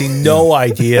 obviously no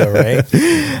idea, right?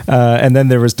 And then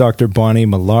there was Dr. Bonnie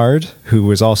Millard, who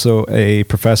was also a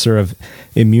professor of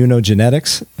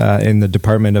immunogenetics in the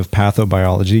Department of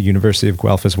Pathobiology, University of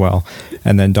Guelph as well.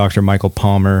 And then Dr. Michael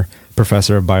Palmer,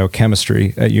 professor of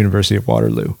biochemistry at University of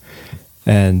Waterloo.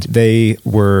 And they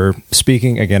were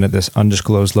speaking, again, at this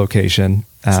undisclosed location.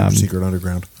 Super secret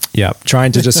underground. Yeah,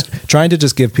 trying to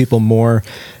just give people more.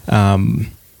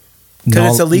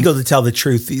 Because it's illegal to tell the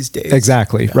truth these days.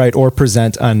 Exactly, right. Or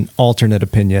present an alternate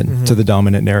opinion to the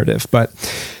dominant narrative. But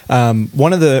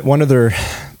one of their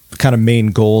kind of main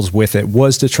goals with it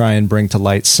was to try and bring to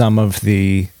light some of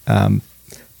the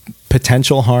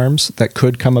potential harms that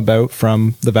could come about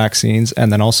from the vaccines,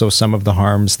 and then also some of the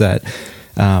harms that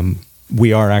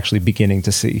we are actually beginning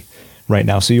to see right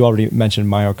now. So you already mentioned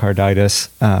myocarditis,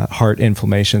 heart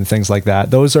inflammation, things like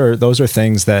that. Those are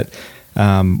things that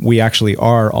we actually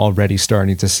are already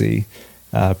starting to see,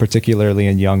 particularly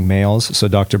in young males. So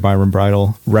Dr. Byron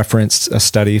Bridle referenced a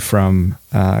study from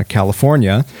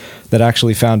California that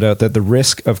actually found out that the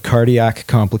risk of cardiac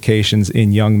complications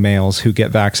in young males who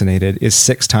get vaccinated is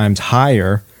 6 times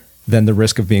higher than the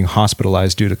risk of being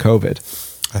hospitalized due to COVID.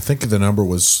 I think the number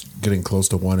was getting close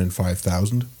to 1 in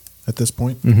 5,000 at this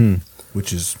point,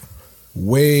 which is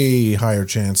way higher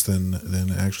chance than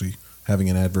actually having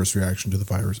an adverse reaction to the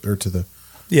virus or to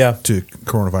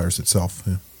coronavirus itself.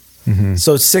 Yeah.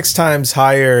 So 6 times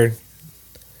higher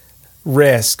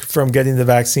risk from getting the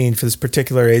vaccine for this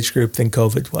particular age group than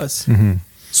COVID was.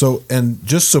 So, and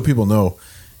just so people know,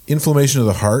 inflammation of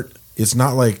the heart, it's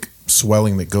not like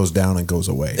swelling that goes down and goes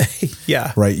away.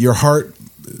 Yeah. Right? Your heart,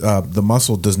 the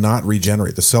muscle does not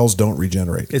regenerate. The cells don't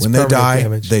regenerate. It's when they die,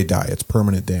 damage. they die. It's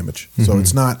permanent damage. So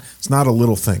it's not a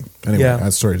little thing. Anyway,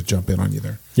 I'm sorry to jump in on you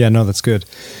there. Yeah, no, that's good.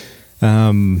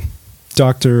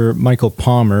 Dr. Michael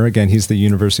Palmer, again, he's the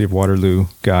University of Waterloo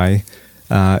guy.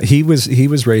 He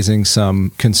was raising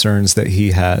some concerns that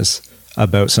he has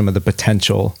about some of the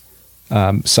potential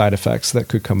side effects that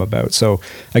could come about. So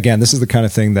again, this is the kind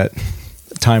of thing that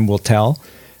time will tell.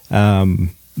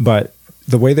 But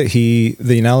the way that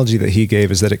the analogy that he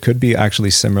gave is that it could be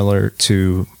actually similar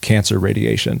to cancer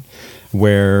radiation,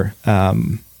 where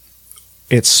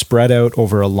it's spread out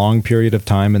over a long period of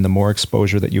time, and the more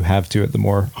exposure that you have to it, the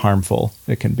more harmful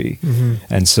it can be.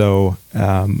 And so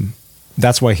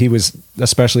that's why he was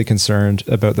especially concerned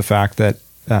about the fact that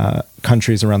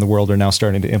countries around the world are now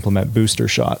starting to implement booster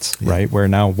shots, right? Where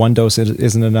now 1 dose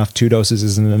isn't enough, 2 doses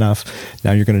isn't enough.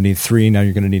 Now you're going to need 3, now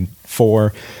you're going to need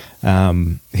 4.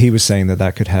 He was saying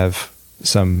that could have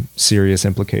some serious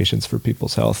implications for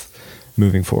people's health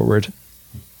moving forward.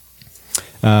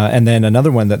 And then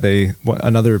another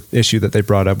issue that they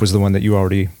brought up was the one that you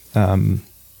already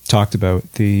talked about,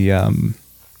 the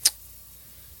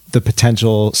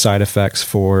potential side effects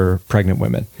for pregnant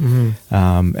women.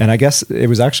 And I guess it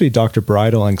was actually Dr.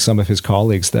 Bridle and some of his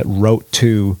colleagues that wrote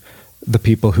to the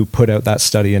people who put out that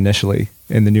study initially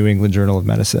in the New England Journal of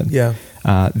Medicine. Yeah.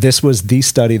 This was the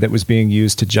study that was being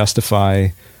used to justify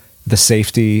the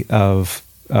safety of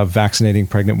vaccinating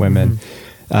pregnant women.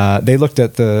 They looked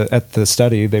at the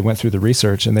study, they went through the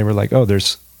research, and they were like, oh,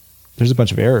 there's a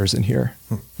bunch of errors in here.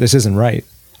 This isn't right.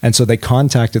 And so they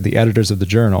contacted the editors of the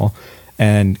journal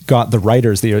and got the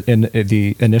writers,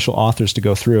 the initial authors, to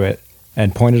go through it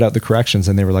and pointed out the corrections.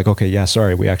 And they were like, okay, yeah,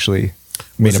 sorry, we actually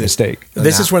made a mistake.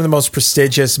 This is one of the most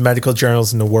prestigious medical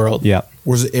journals in the world. Yeah.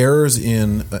 Was it errors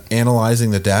in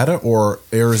analyzing the data or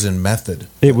errors in method?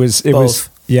 It was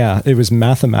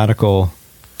mathematical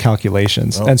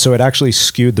calculations. And so it actually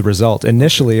skewed the result.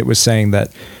 Initially, it was saying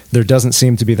that there doesn't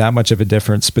seem to be that much of a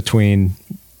difference between,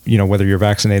 whether you're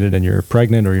vaccinated and you're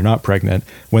pregnant or you're not pregnant.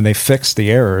 When they fixed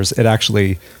the errors, it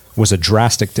actually was a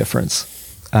drastic difference.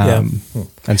 And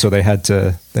so they had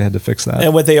to fix that.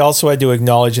 And what they also had to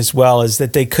acknowledge as well is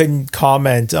that they couldn't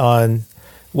comment on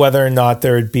whether or not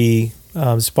there would be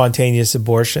spontaneous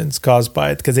abortions caused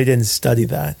by it, because they didn't study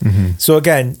that. So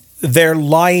again, they're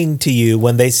lying to you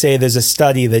when they say there's a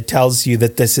study that tells you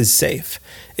that this is safe.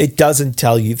 It doesn't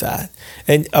tell you that.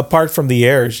 And apart from the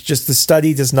errors, just the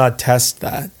study does not test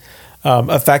that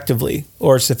effectively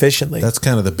or sufficiently. That's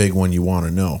kind of the big one you want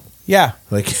to know. Yeah.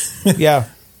 Yeah.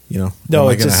 Am I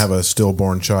going to have a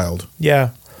stillborn child?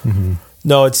 Yeah.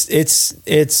 No, it's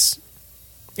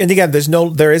and again,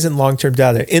 there isn't long-term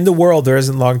data. In the world, there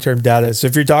isn't long-term data. So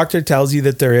if your doctor tells you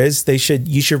that there is,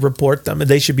 you should report them and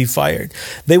they should be fired.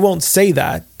 They won't say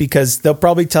that because they'll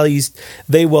probably tell you,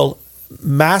 they will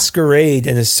masquerade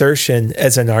an assertion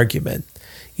as an argument.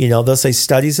 They'll say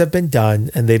studies have been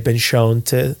done and they've shown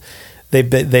that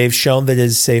it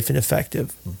is safe and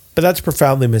effective. But that's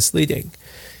profoundly misleading.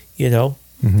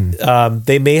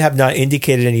 They may have not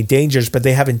indicated any dangers, but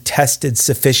they haven't tested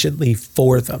sufficiently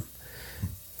for them.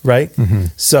 Right?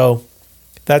 So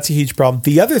that's a huge problem.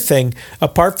 The other thing,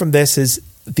 apart from this, is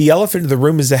the elephant in the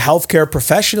room is the healthcare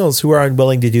professionals who are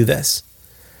unwilling to do this.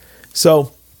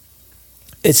 So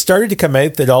it started to come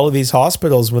out that all of these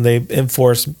hospitals, when they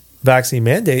enforce vaccine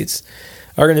mandates,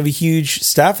 are going to have a huge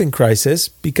staffing crisis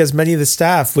because many of the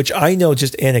staff, which I know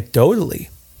just anecdotally,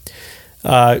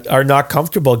 are not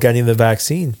comfortable getting the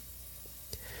vaccine.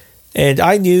 And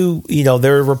I knew,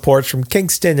 there were reports from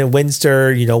Kingston and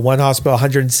Windsor, one hospital,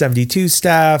 172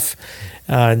 staff,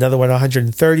 another one,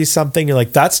 130 something. You're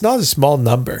like, that's not a small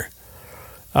number.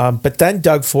 But then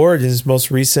Doug Ford, in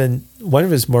one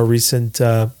of his more recent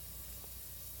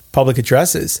public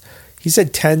addresses, he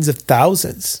said tens of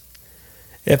thousands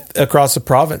across the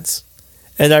province.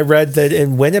 And I read that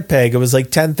in Winnipeg, it was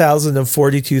like 10,000 and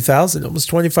 42,000.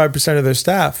 Almost 25% of their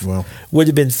staff would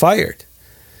have been fired.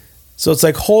 So it's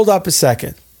like, hold up a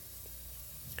second.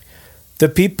 The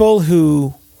people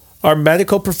who are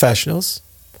medical professionals,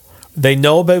 they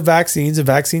know about vaccines and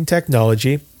vaccine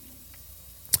technology.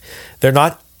 They're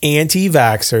not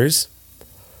anti-vaxxers.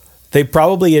 They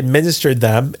probably administered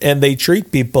them and they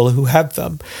treat people who have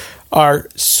them, are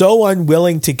so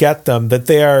unwilling to get them that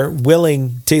they are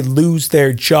willing to lose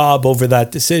their job over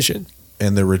that decision.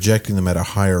 And they're rejecting them at a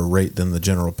higher rate than the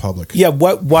general public. Yeah,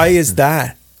 why is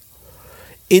that?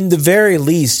 In the very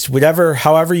least,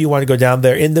 however you want to go down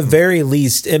there, in the very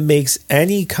least, it makes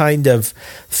any kind of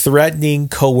threatening,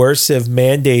 coercive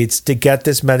mandates to get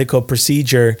this medical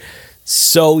procedure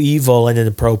so evil and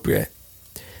inappropriate.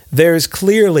 There's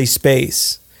clearly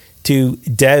space to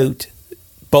doubt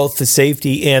both the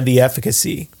safety and the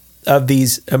efficacy of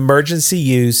these emergency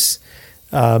use,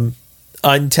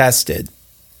 untested,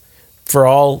 for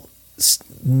all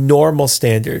normal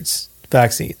standards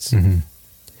vaccines. Mm-hmm.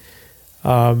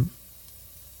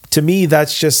 To me,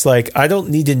 that's just like, I don't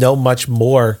need to know much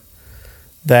more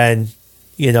than,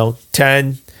 10,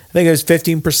 I think it was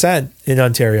 15% in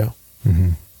Ontario. Mm-hmm.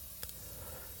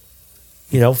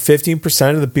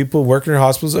 15% of the people working in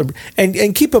hospitals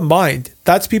and keep in mind,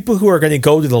 that's people who are going to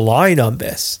go to the line on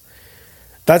this.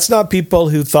 That's not people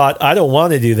who thought, I don't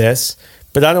want to do this,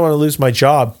 but I don't want to lose my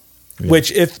job. Yeah.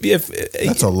 Which if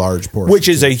that's a large portion, which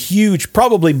is a huge,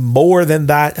 probably more than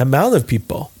that amount of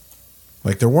people.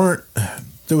 Like there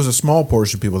was a small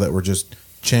portion of people that were just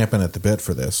champing at the bit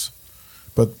for this,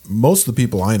 but most of the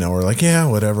people I know are like, yeah,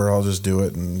 whatever, I'll just do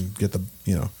it and get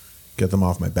them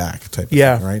off my back type of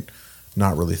thing, right?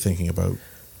 Not really thinking about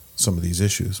some of these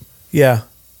issues. Yeah.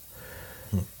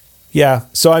 Yeah.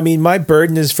 So, I mean, my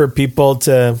burden is for people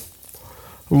to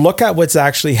look at what's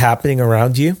actually happening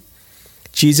around you.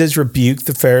 Jesus rebuked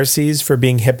the Pharisees for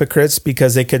being hypocrites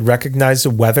because they could recognize the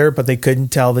weather, but they couldn't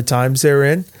tell the times they were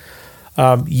in.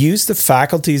 Use the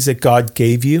faculties that God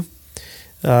gave you.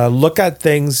 Look at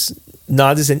things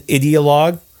not as an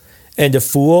ideologue and a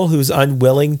fool who's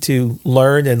unwilling to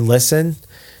learn and listen,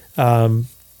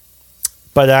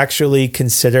 but actually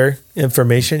consider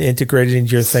information integrated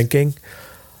into your thinking.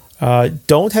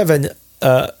 Don't have an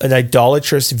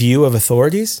idolatrous view of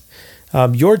authorities.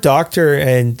 Your doctor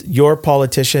and your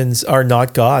politicians are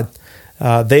not God.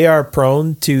 They are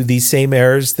prone to the same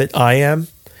errors that I am,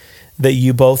 that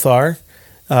you both are.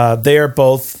 They are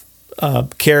both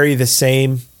carry the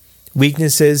same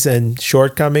weaknesses and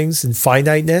shortcomings and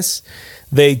finiteness.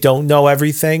 They don't know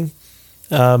everything.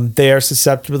 They are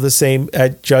susceptible to the same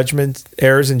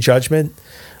errors in judgment.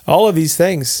 All of these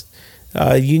things,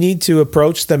 you need to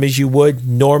approach them as you would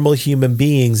normal human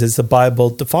beings, as the Bible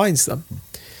defines them.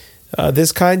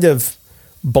 This kind of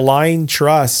blind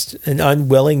trust and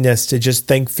unwillingness to just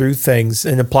think through things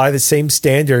and apply the same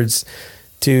standards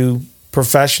to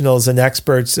professionals and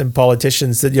experts and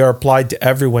politicians that are applied to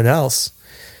everyone else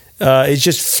is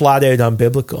just flat out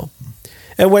unbiblical.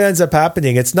 And what ends up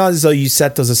happening, it's not as though you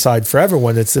set those aside for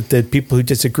everyone. It's that the people who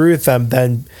disagree with them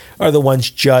then are the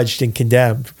ones judged and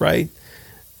condemned, right?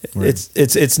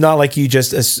 It's not like you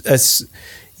just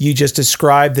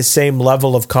ascribe the same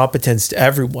level of competence to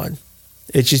everyone.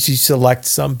 It's just you select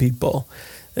some people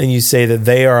and you say that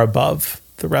they are above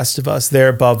the rest of us. They're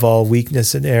above all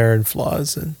weakness and error and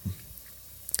flaws. And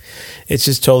it's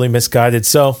just totally misguided.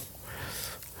 So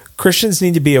Christians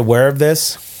need to be aware of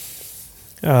this.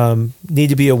 Need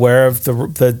to be aware of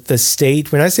the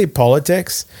state. When I say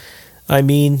politics, I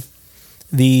mean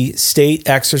the state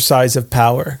exercise of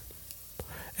power.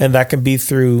 And that can be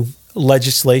through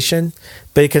legislation,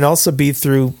 but it can also be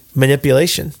through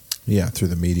manipulation. Yeah, through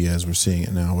the media as we're seeing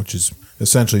it now, which is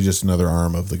essentially just another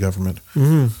arm of the government.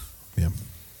 Mm-hmm. Yeah.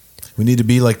 We need to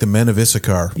be like the men of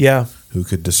Issachar. Yeah. Who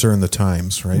could discern the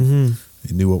times, right? Mm-hmm.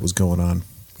 They knew what was going on.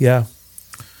 Yeah.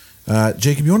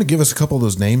 Jacob, you want to give us a couple of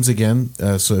those names again?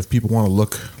 So if people want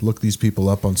to look these people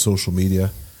up on social media.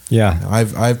 Yeah.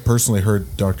 I've personally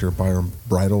heard Dr. Byron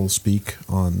Bridle speak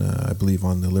on, I believe,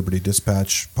 on the Liberty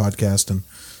Dispatch podcast, and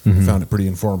found it pretty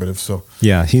informative. So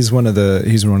yeah, he's one of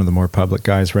the more public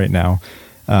guys right now.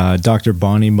 Dr.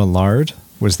 Bonnie Millard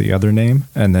was the other name,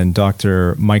 and then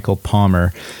Dr. Michael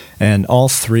Palmer. And all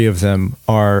three of them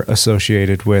are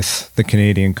associated with the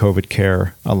Canadian COVID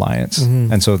Care Alliance.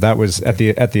 And so that was at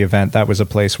the event, that was a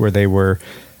place where they were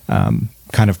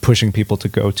kind of pushing people to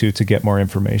go to get more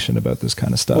information about this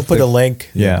kind of stuff. We'll put a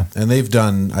link. Yeah. And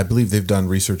I believe they've done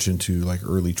research into like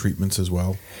early treatments as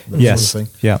well. That Yes. sort of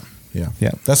thing. Yeah.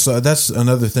 Yeah. That's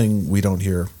another thing we don't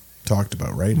hear talked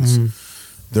about, right? Is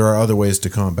there are other ways to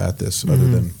combat this other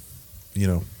than,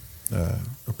 a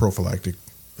prophylactic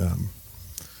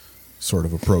sort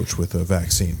of approach with a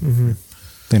vaccine.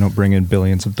 They don't bring in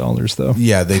billions of dollars, though.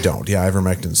 Yeah, they don't. Yeah,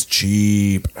 ivermectin's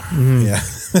cheap. Yeah,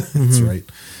 that's right.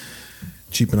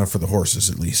 Cheap enough for the horses,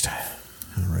 at least.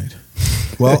 All right.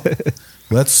 Well,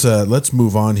 let's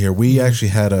move on here. We actually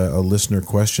had a listener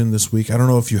question this week. I don't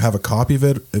know if you have a copy of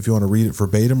it, if you want to read it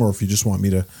verbatim, or if you just want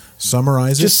me to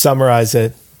summarize it. Just summarize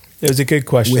it. It was a good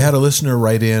question. We had a listener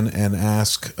write in and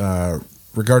ask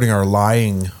regarding our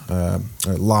lies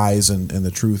and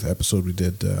the truth episode we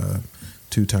did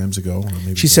 2 times ago. Or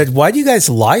maybe she said, "Why do you guys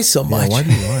lie so much?" Yeah, why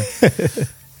do you lie?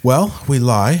 Well, we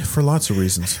lie for lots of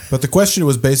reasons. But the question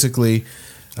was basically,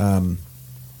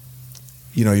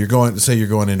 you're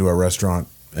going into a restaurant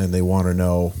and they want to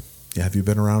know, have you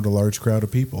been around a large crowd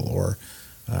of people, or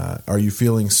are you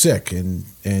feeling sick and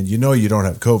you don't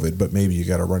have COVID, but maybe you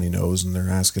got a runny nose, and they're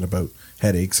asking about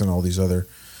headaches and all these other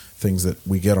things that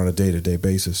we get on a day-to-day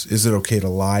basis. Is it okay to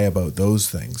lie about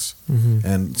those things?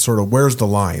 And sort of where's the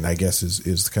line, I guess,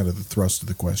 is kind of the thrust of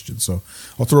the question. So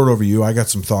I'll throw it over to you. I got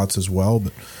some thoughts as well,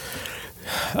 but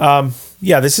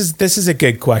this is a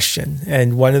good question.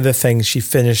 And one of the things she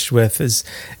finished with is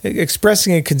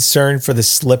expressing a concern for the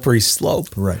slippery slope.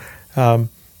 right.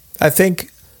 I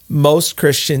think most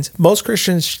Christians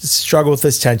struggle with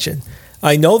this tension.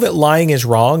 I know that lying is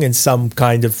wrong in some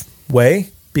kind of way,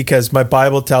 because my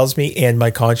Bible tells me, and my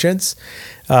conscience,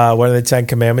 one of the 10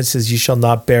 commandments is you shall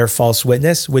not bear false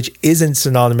witness, which isn't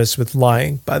synonymous with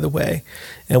lying, by the way,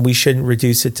 and we shouldn't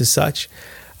reduce it to such.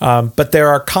 But there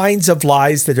are kinds of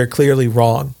lies that are clearly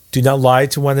wrong. Do not lie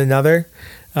to one another,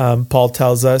 Paul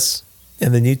tells us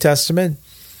in the New Testament.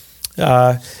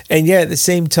 And yet at the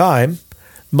same time,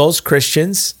 most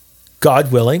Christians,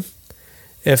 God willing,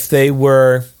 if they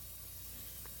were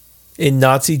in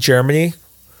Nazi Germany,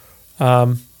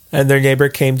 and their neighbor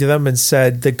came to them and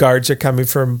said, "The guards are coming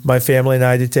for my family and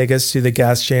I to take us to the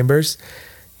gas chambers.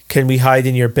 Can we hide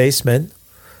in your basement?"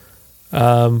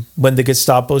 When the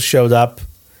Gestapo showed up,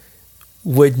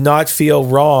 would not feel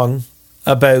wrong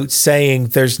about saying,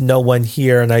 "There's no one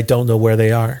here and I don't know where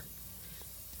they are."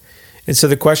 And so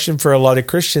the question for a lot of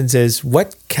Christians is,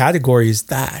 what category is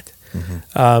that?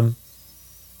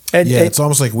 It's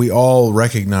almost like we all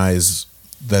recognize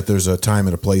that there's a time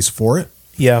and a place for it.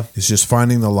 Yeah. It's just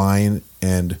finding the line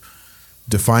and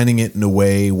defining it in a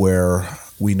way where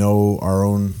we know our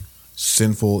own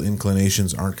sinful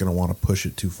inclinations aren't going to want to push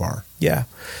it too far. Yeah.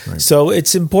 Right. So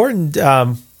it's important,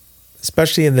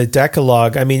 especially in the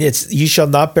Decalogue. I mean, it's you shall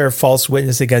not bear false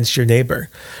witness against your neighbor,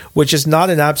 which is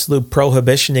not an absolute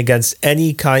prohibition against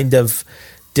any kind of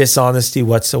dishonesty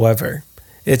whatsoever.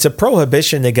 It's a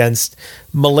prohibition against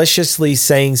maliciously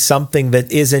saying something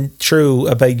that isn't true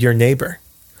about your neighbor.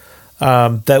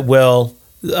 That will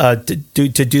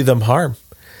do them harm.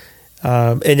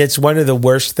 And it's one of the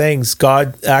worst things.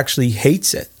 God actually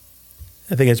hates it.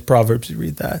 I think it's Proverbs, you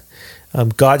read that.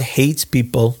 God hates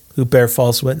people who bear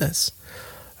false witness.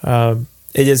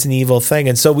 It is an evil thing.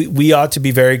 And so we ought to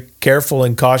be very careful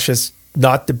and cautious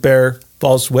not to bear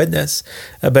false witness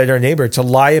about our neighbor, to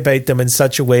lie about them in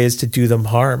such a way as to do them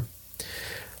harm.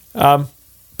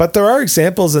 But there are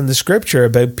examples in the scripture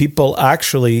about people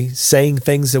actually saying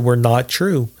things that were not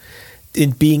true,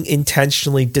 in being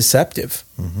intentionally deceptive.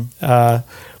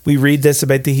 We read this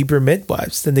about the Hebrew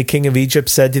midwives. Then the king of Egypt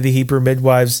said to the Hebrew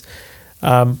midwives,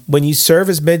 "When you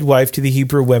serve as midwife to the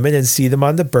Hebrew women and see them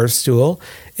on the birth stool,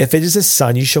 if it is a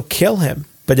son, you shall kill him.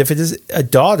 But if it is a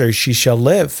daughter, she shall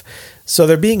live." So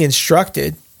they're being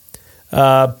instructed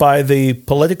by the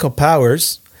political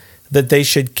powers that they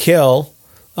should kill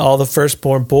all the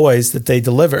firstborn boys that they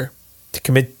deliver to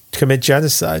commit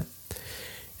genocide.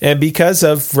 And because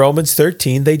of Romans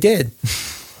 13, they did.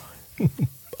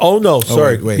 Oh, no,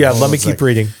 sorry. Wait, let me keep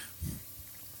reading.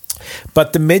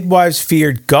 But the midwives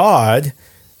feared God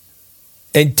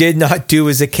and did not do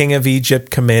as the king of Egypt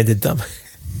commanded them.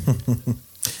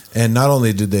 And not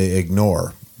only did they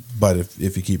ignore, but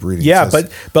if you keep reading, yeah, it says,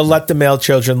 but let the male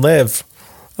children live.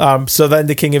 So then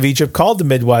the king of Egypt called the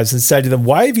midwives and said to them,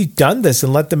 "Why have you done this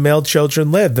and let the male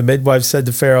children live?" The midwives said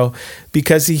to Pharaoh,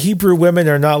 "Because the Hebrew women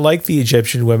are not like the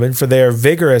Egyptian women, for they are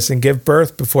vigorous and give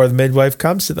birth before the midwife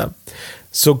comes to them."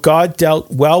 So God dealt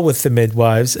well with the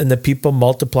midwives, and the people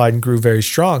multiplied and grew very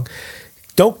strong.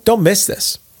 Don't miss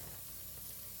this.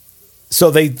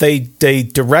 So they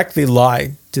directly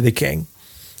lied to the king,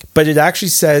 but it actually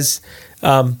says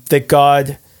that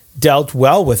God dealt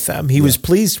well with them. He was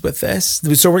pleased with this.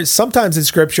 So sometimes in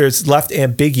Scripture it's left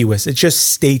ambiguous. It's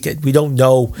just stated. We don't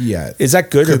know. Yeah, is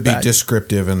that good or bad? Could be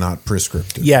descriptive and not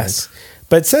prescriptive. Yes. Right?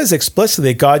 But it says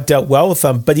explicitly God dealt well with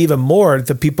them, but even more,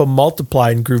 the people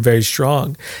multiplied and grew very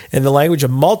strong. And the language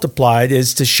of multiplied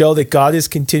is to show that God is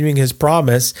continuing his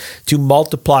promise to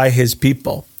multiply his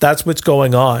people. That's what's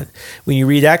going on. When you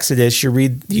read Exodus, you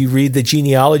read the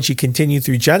genealogy continue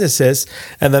through Genesis,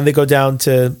 and then they go down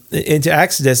into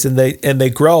Exodus, and they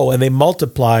grow and they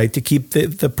multiply to keep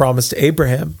the promise to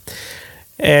Abraham.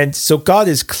 And so God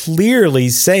is clearly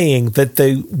saying that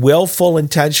the willful,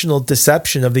 intentional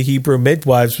deception of the Hebrew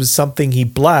midwives was something he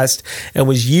blessed and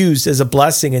was used as a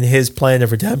blessing in his plan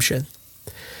of redemption.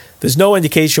 There's no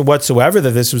indication whatsoever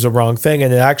that this was a wrong thing,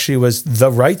 and it actually was the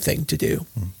right thing to do.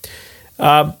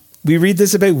 We read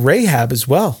this about Rahab as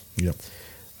well. Yep.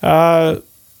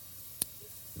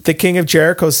 The king of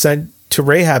Jericho sent to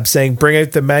Rahab, saying, "Bring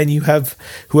out the men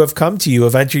who have come to you,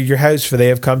 have entered your house, for they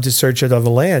have come to search out of the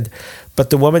land." But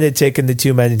the woman had taken the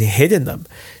 2 men and hidden them.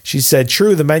 She said,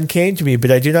 "True, the men came to me, but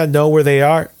I do not know where they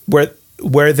are,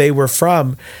 where they were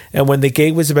from. And when the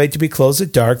gate was about to be closed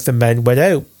at dark, the men went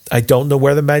out. I don't know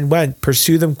where the men went.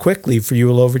 Pursue them quickly, for you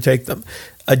will overtake them."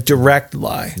 A direct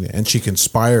lie. Yeah, and she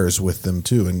conspires with them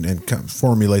too, and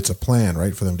formulates a plan,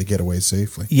 right, for them to get away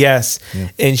safely. Yes. Yeah.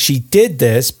 And she did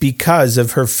this because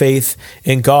of her faith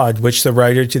in God, which the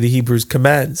writer to the Hebrews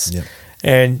commends. Yeah.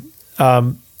 And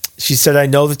she said, "I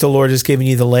know that the Lord has given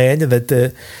you the land, and that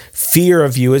the fear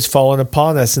of you has fallen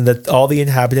upon us, and that all the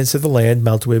inhabitants of the land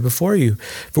melt away before you.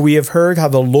 For we have heard how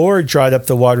the Lord dried up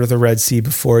the water of the Red Sea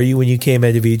before you when you came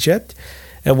out of Egypt,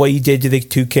 and what you did to the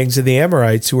 2 kings of the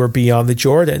Amorites who were beyond the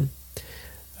Jordan."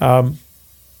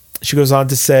 She goes on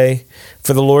to say,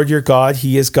 "For the Lord your God,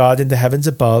 he is God in the heavens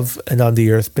above and on the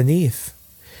earth beneath.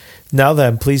 Now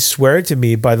then, please swear to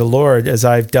me by the Lord, as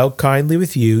I have dealt kindly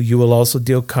with you, you will also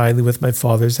deal kindly with my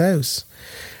father's house."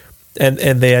 And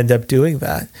they end up doing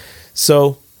that.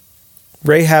 So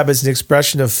Rahab is an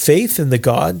expression of faith in the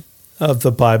God of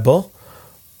the Bible,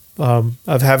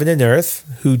 of heaven and earth,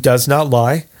 who does not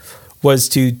lie, was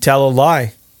to tell a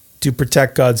lie to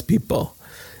protect God's people.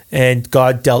 And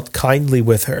God dealt kindly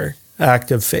with her,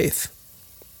 act of faith.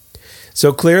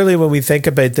 So clearly, when we think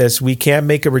about this, we can't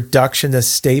make a reductionist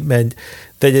statement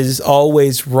that it is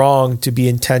always wrong to be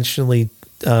intentionally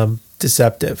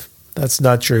deceptive. That's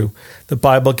not true. The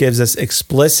Bible gives us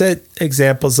explicit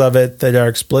examples of it that are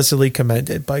explicitly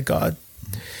commended by God.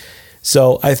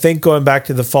 So I think going back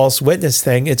to the false witness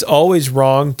thing, it's always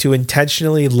wrong to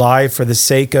intentionally lie for the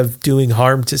sake of doing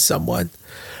harm to someone.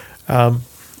 To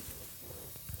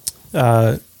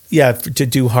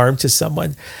do harm to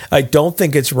someone. I don't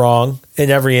think it's wrong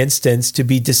in every instance to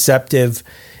be deceptive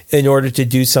in order to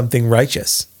do something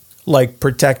righteous, like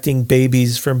protecting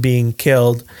babies from being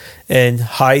killed and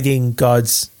hiding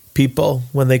God's people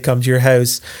when they come to your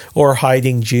house, or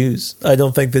hiding Jews. I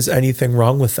don't think there's anything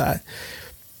wrong with that.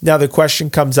 Now the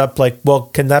question comes up like, well,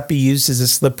 can that be used as a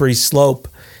slippery slope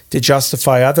to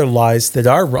justify other lies that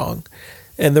are wrong?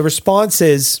 And the response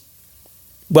is,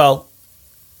 well,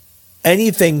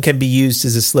 anything can be used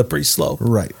as a slippery slope.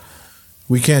 Right.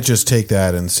 We can't just take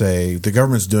that and say, the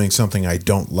government's doing something I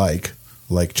don't like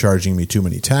charging me too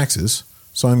many taxes,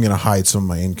 so I'm going to hide some of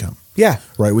my income. Yeah.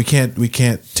 Right. We can't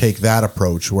take that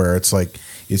approach where it's like,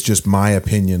 it's just my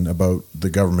opinion about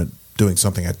the government doing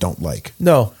something I don't like.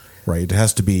 No. Right. There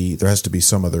has to be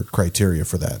some other criteria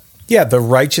for that. Yeah, the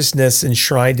righteousness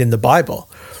enshrined in the Bible.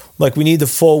 Like, we need the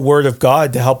full word of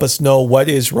God to help us know what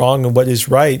is wrong and what is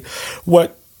right.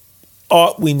 What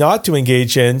ought we not to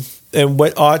engage in, and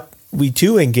what ought we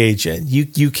to engage in? You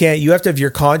have to have your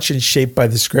conscience shaped by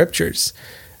the Scriptures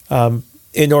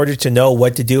in order to know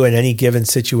what to do in any given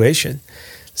situation.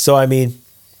 So, I mean,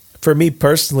 for me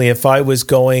personally, if I was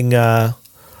going, I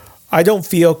don't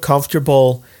feel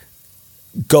comfortable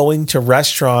going to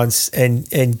restaurants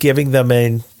and giving them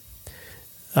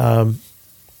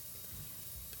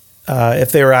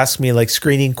if they were asking me like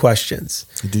screening questions.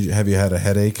 Have you had a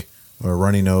headache or a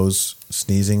runny nose,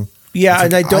 sneezing? Yeah,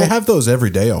 like, and I have those every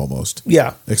day almost.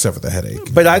 Yeah, except for the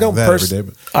headache. But I don't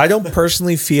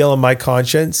personally feel in my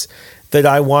conscience that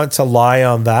I want to lie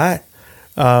on that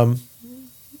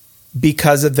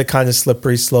because of the kind of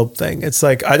slippery slope thing. It's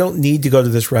like, I don't need to go to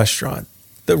this restaurant.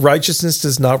 The righteousness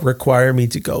does not require me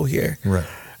to go here. Right.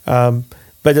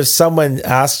 But if someone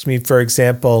asks me, for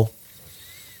example,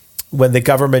 when the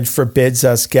government forbids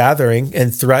us gathering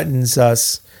and threatens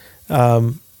us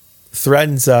to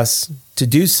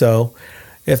do so,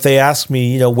 if they ask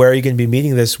me, where are you going to be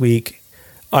meeting this week,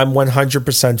 I'm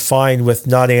 100% fine with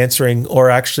not answering or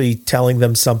actually telling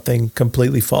them something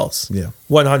completely false. Yeah.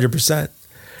 100%.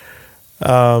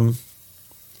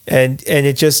 And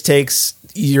it just takes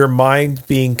your mind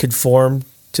being conformed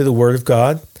to the Word of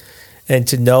God and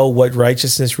to know what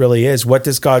righteousness really is. What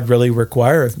does God really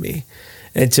require of me?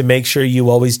 And to make sure you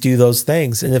always do those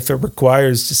things. And if it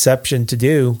requires deception to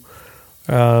do,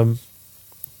 then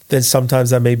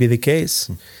sometimes that may be the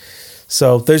case.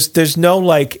 So there's no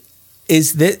like,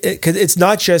 is this, because it's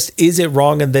not just, is it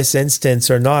wrong in this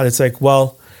instance or not? It's like,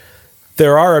 well,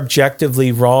 there are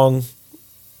objectively wrong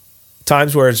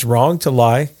times where it's wrong to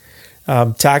lie.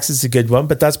 Tax is a good one,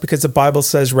 but that's because the Bible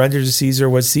says render to Caesar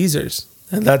what's Caesar's,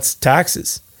 and that's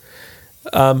taxes.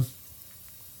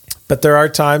 But there are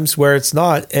times where it's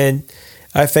not, and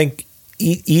I think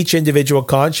each individual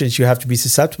conscience you have to be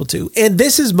susceptible to. And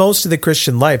this is most of the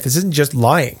Christian life. This isn't just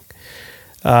lying.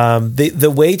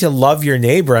 The way to love your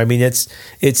neighbor, I mean,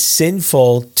 it's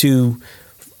sinful to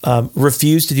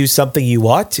refuse to do something you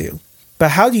ought to.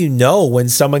 But how do you know when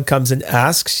someone comes and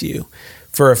asks you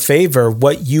for a favor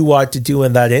what you ought to do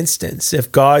in that instance?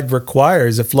 If love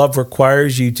requires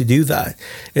you to do that,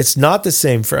 it's not the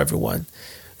same for everyone.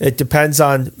 It depends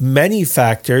on many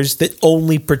factors that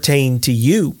only pertain to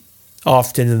you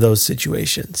often in those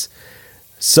situations.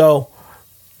 So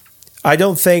I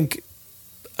don't think,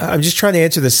 I'm just trying to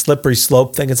answer the slippery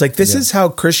slope thing. It's like, this is how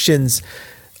Christians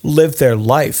live their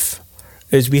life,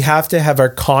 is we have to have our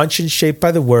conscience shaped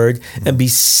by the Word and be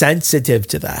sensitive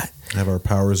to that. Have our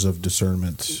powers of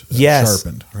discernment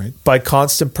sharpened, right? By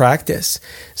constant practice.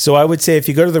 So I would say if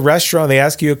you go to the restaurant, they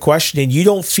ask you a question and you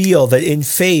don't feel that in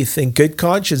faith and good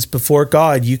conscience before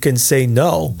God, you can say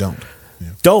no. Don't. Yeah.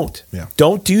 Don't. Yeah.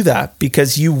 Don't do that,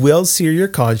 because you will sear your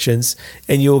conscience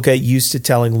and you will get used to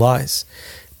telling lies.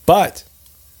 But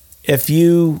if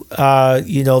you,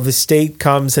 the state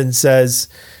comes and says,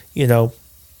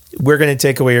 we're going to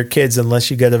take away your kids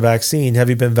unless you get a vaccine. Have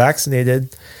you been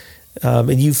vaccinated?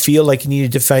 And you feel like you need to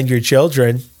defend your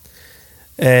children,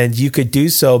 and you could do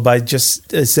so by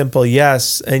just a simple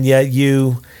yes, and yet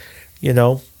you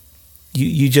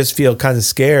just feel kind of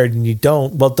scared and you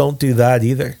don't. Well, don't do that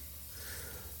either.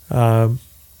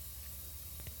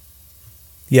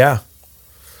 Yeah.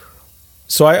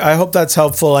 So I hope that's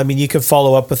helpful. I mean, you can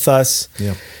follow up with us.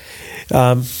 Yeah.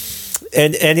 And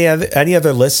any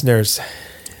other listeners.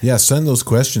 Yeah, send those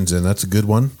questions in. That's a good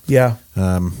one. Yeah.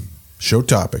 Show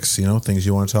topics, things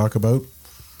you want to talk about.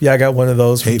 Yeah, I got one of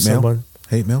those from someone.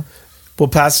 Hate mail? We'll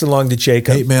pass it along to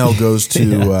Jacob. Hate mail goes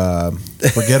to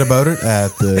forget about it at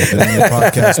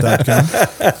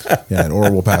thedominion.podcast.com. Yeah,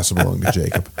 or we'll pass them along to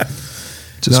Jacob.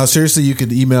 No, seriously, you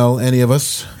could email any of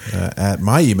us at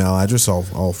my email address.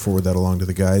 I'll forward that along to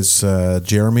the guys.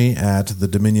 Jeremy at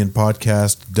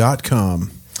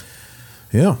thedominionpodcast.com.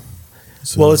 Yeah.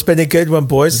 So, well, it's been a good one,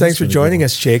 boys. Thanks for joining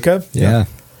us, Jacob. Yeah.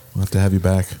 We'll have to have you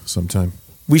back sometime.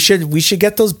 We should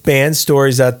get those band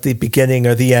stories at the beginning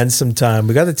or the end sometime.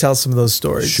 We got to tell some of those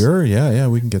stories. Sure, yeah,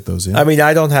 we can get those in. I mean,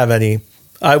 I don't have any.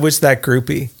 I wish that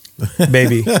groupie,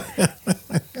 maybe.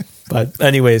 But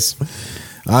anyways.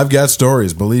 I've got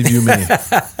stories, believe you me.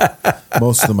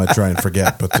 Most of them I try and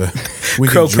forget, but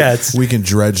croquettes. We can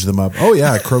dredge them up. Oh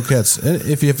yeah, croquettes.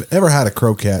 If you've ever had a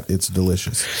croquette, it's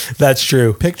delicious. That's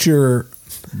true. Picture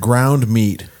ground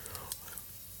meat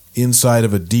inside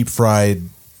of a deep fried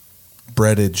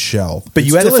breaded shell. But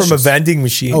you had it from a vending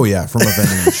machine. Oh yeah, from a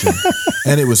vending machine.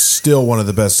 And it was still one of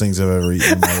the best things I've ever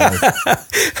eaten in my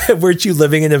life. Weren't you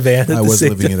living in a van? I was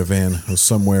living in a van. I was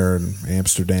somewhere in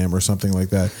Amsterdam or something like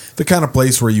that. The kind of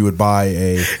place where you would buy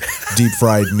a deep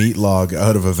fried meat log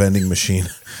out of a vending machine.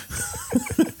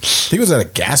 I think it was at a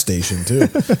gas station too.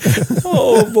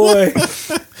 Oh boy.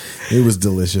 It was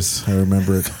delicious. I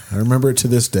remember it. I remember it to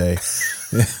this day.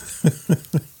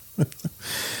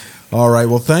 All right.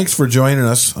 Well, thanks for joining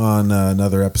us on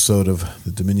another episode of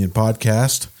the Dominion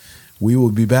Podcast. We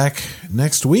will be back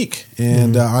next week,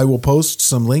 and I will post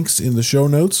some links in the show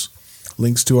notes,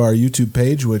 links to our YouTube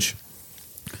page, which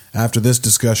after this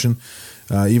discussion,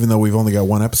 even though we've only got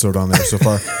one episode on there so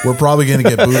far, we're probably going to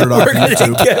get booted off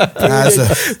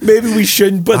YouTube. Maybe we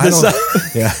shouldn't put this up.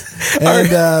 Yeah.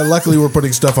 And luckily we're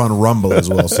putting stuff on Rumble as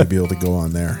well, so you'll be able to go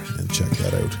on there and check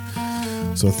that out.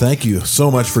 So thank you so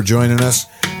much for joining us.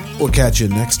 We'll catch you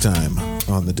next time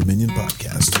on the Dominion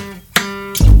Podcast.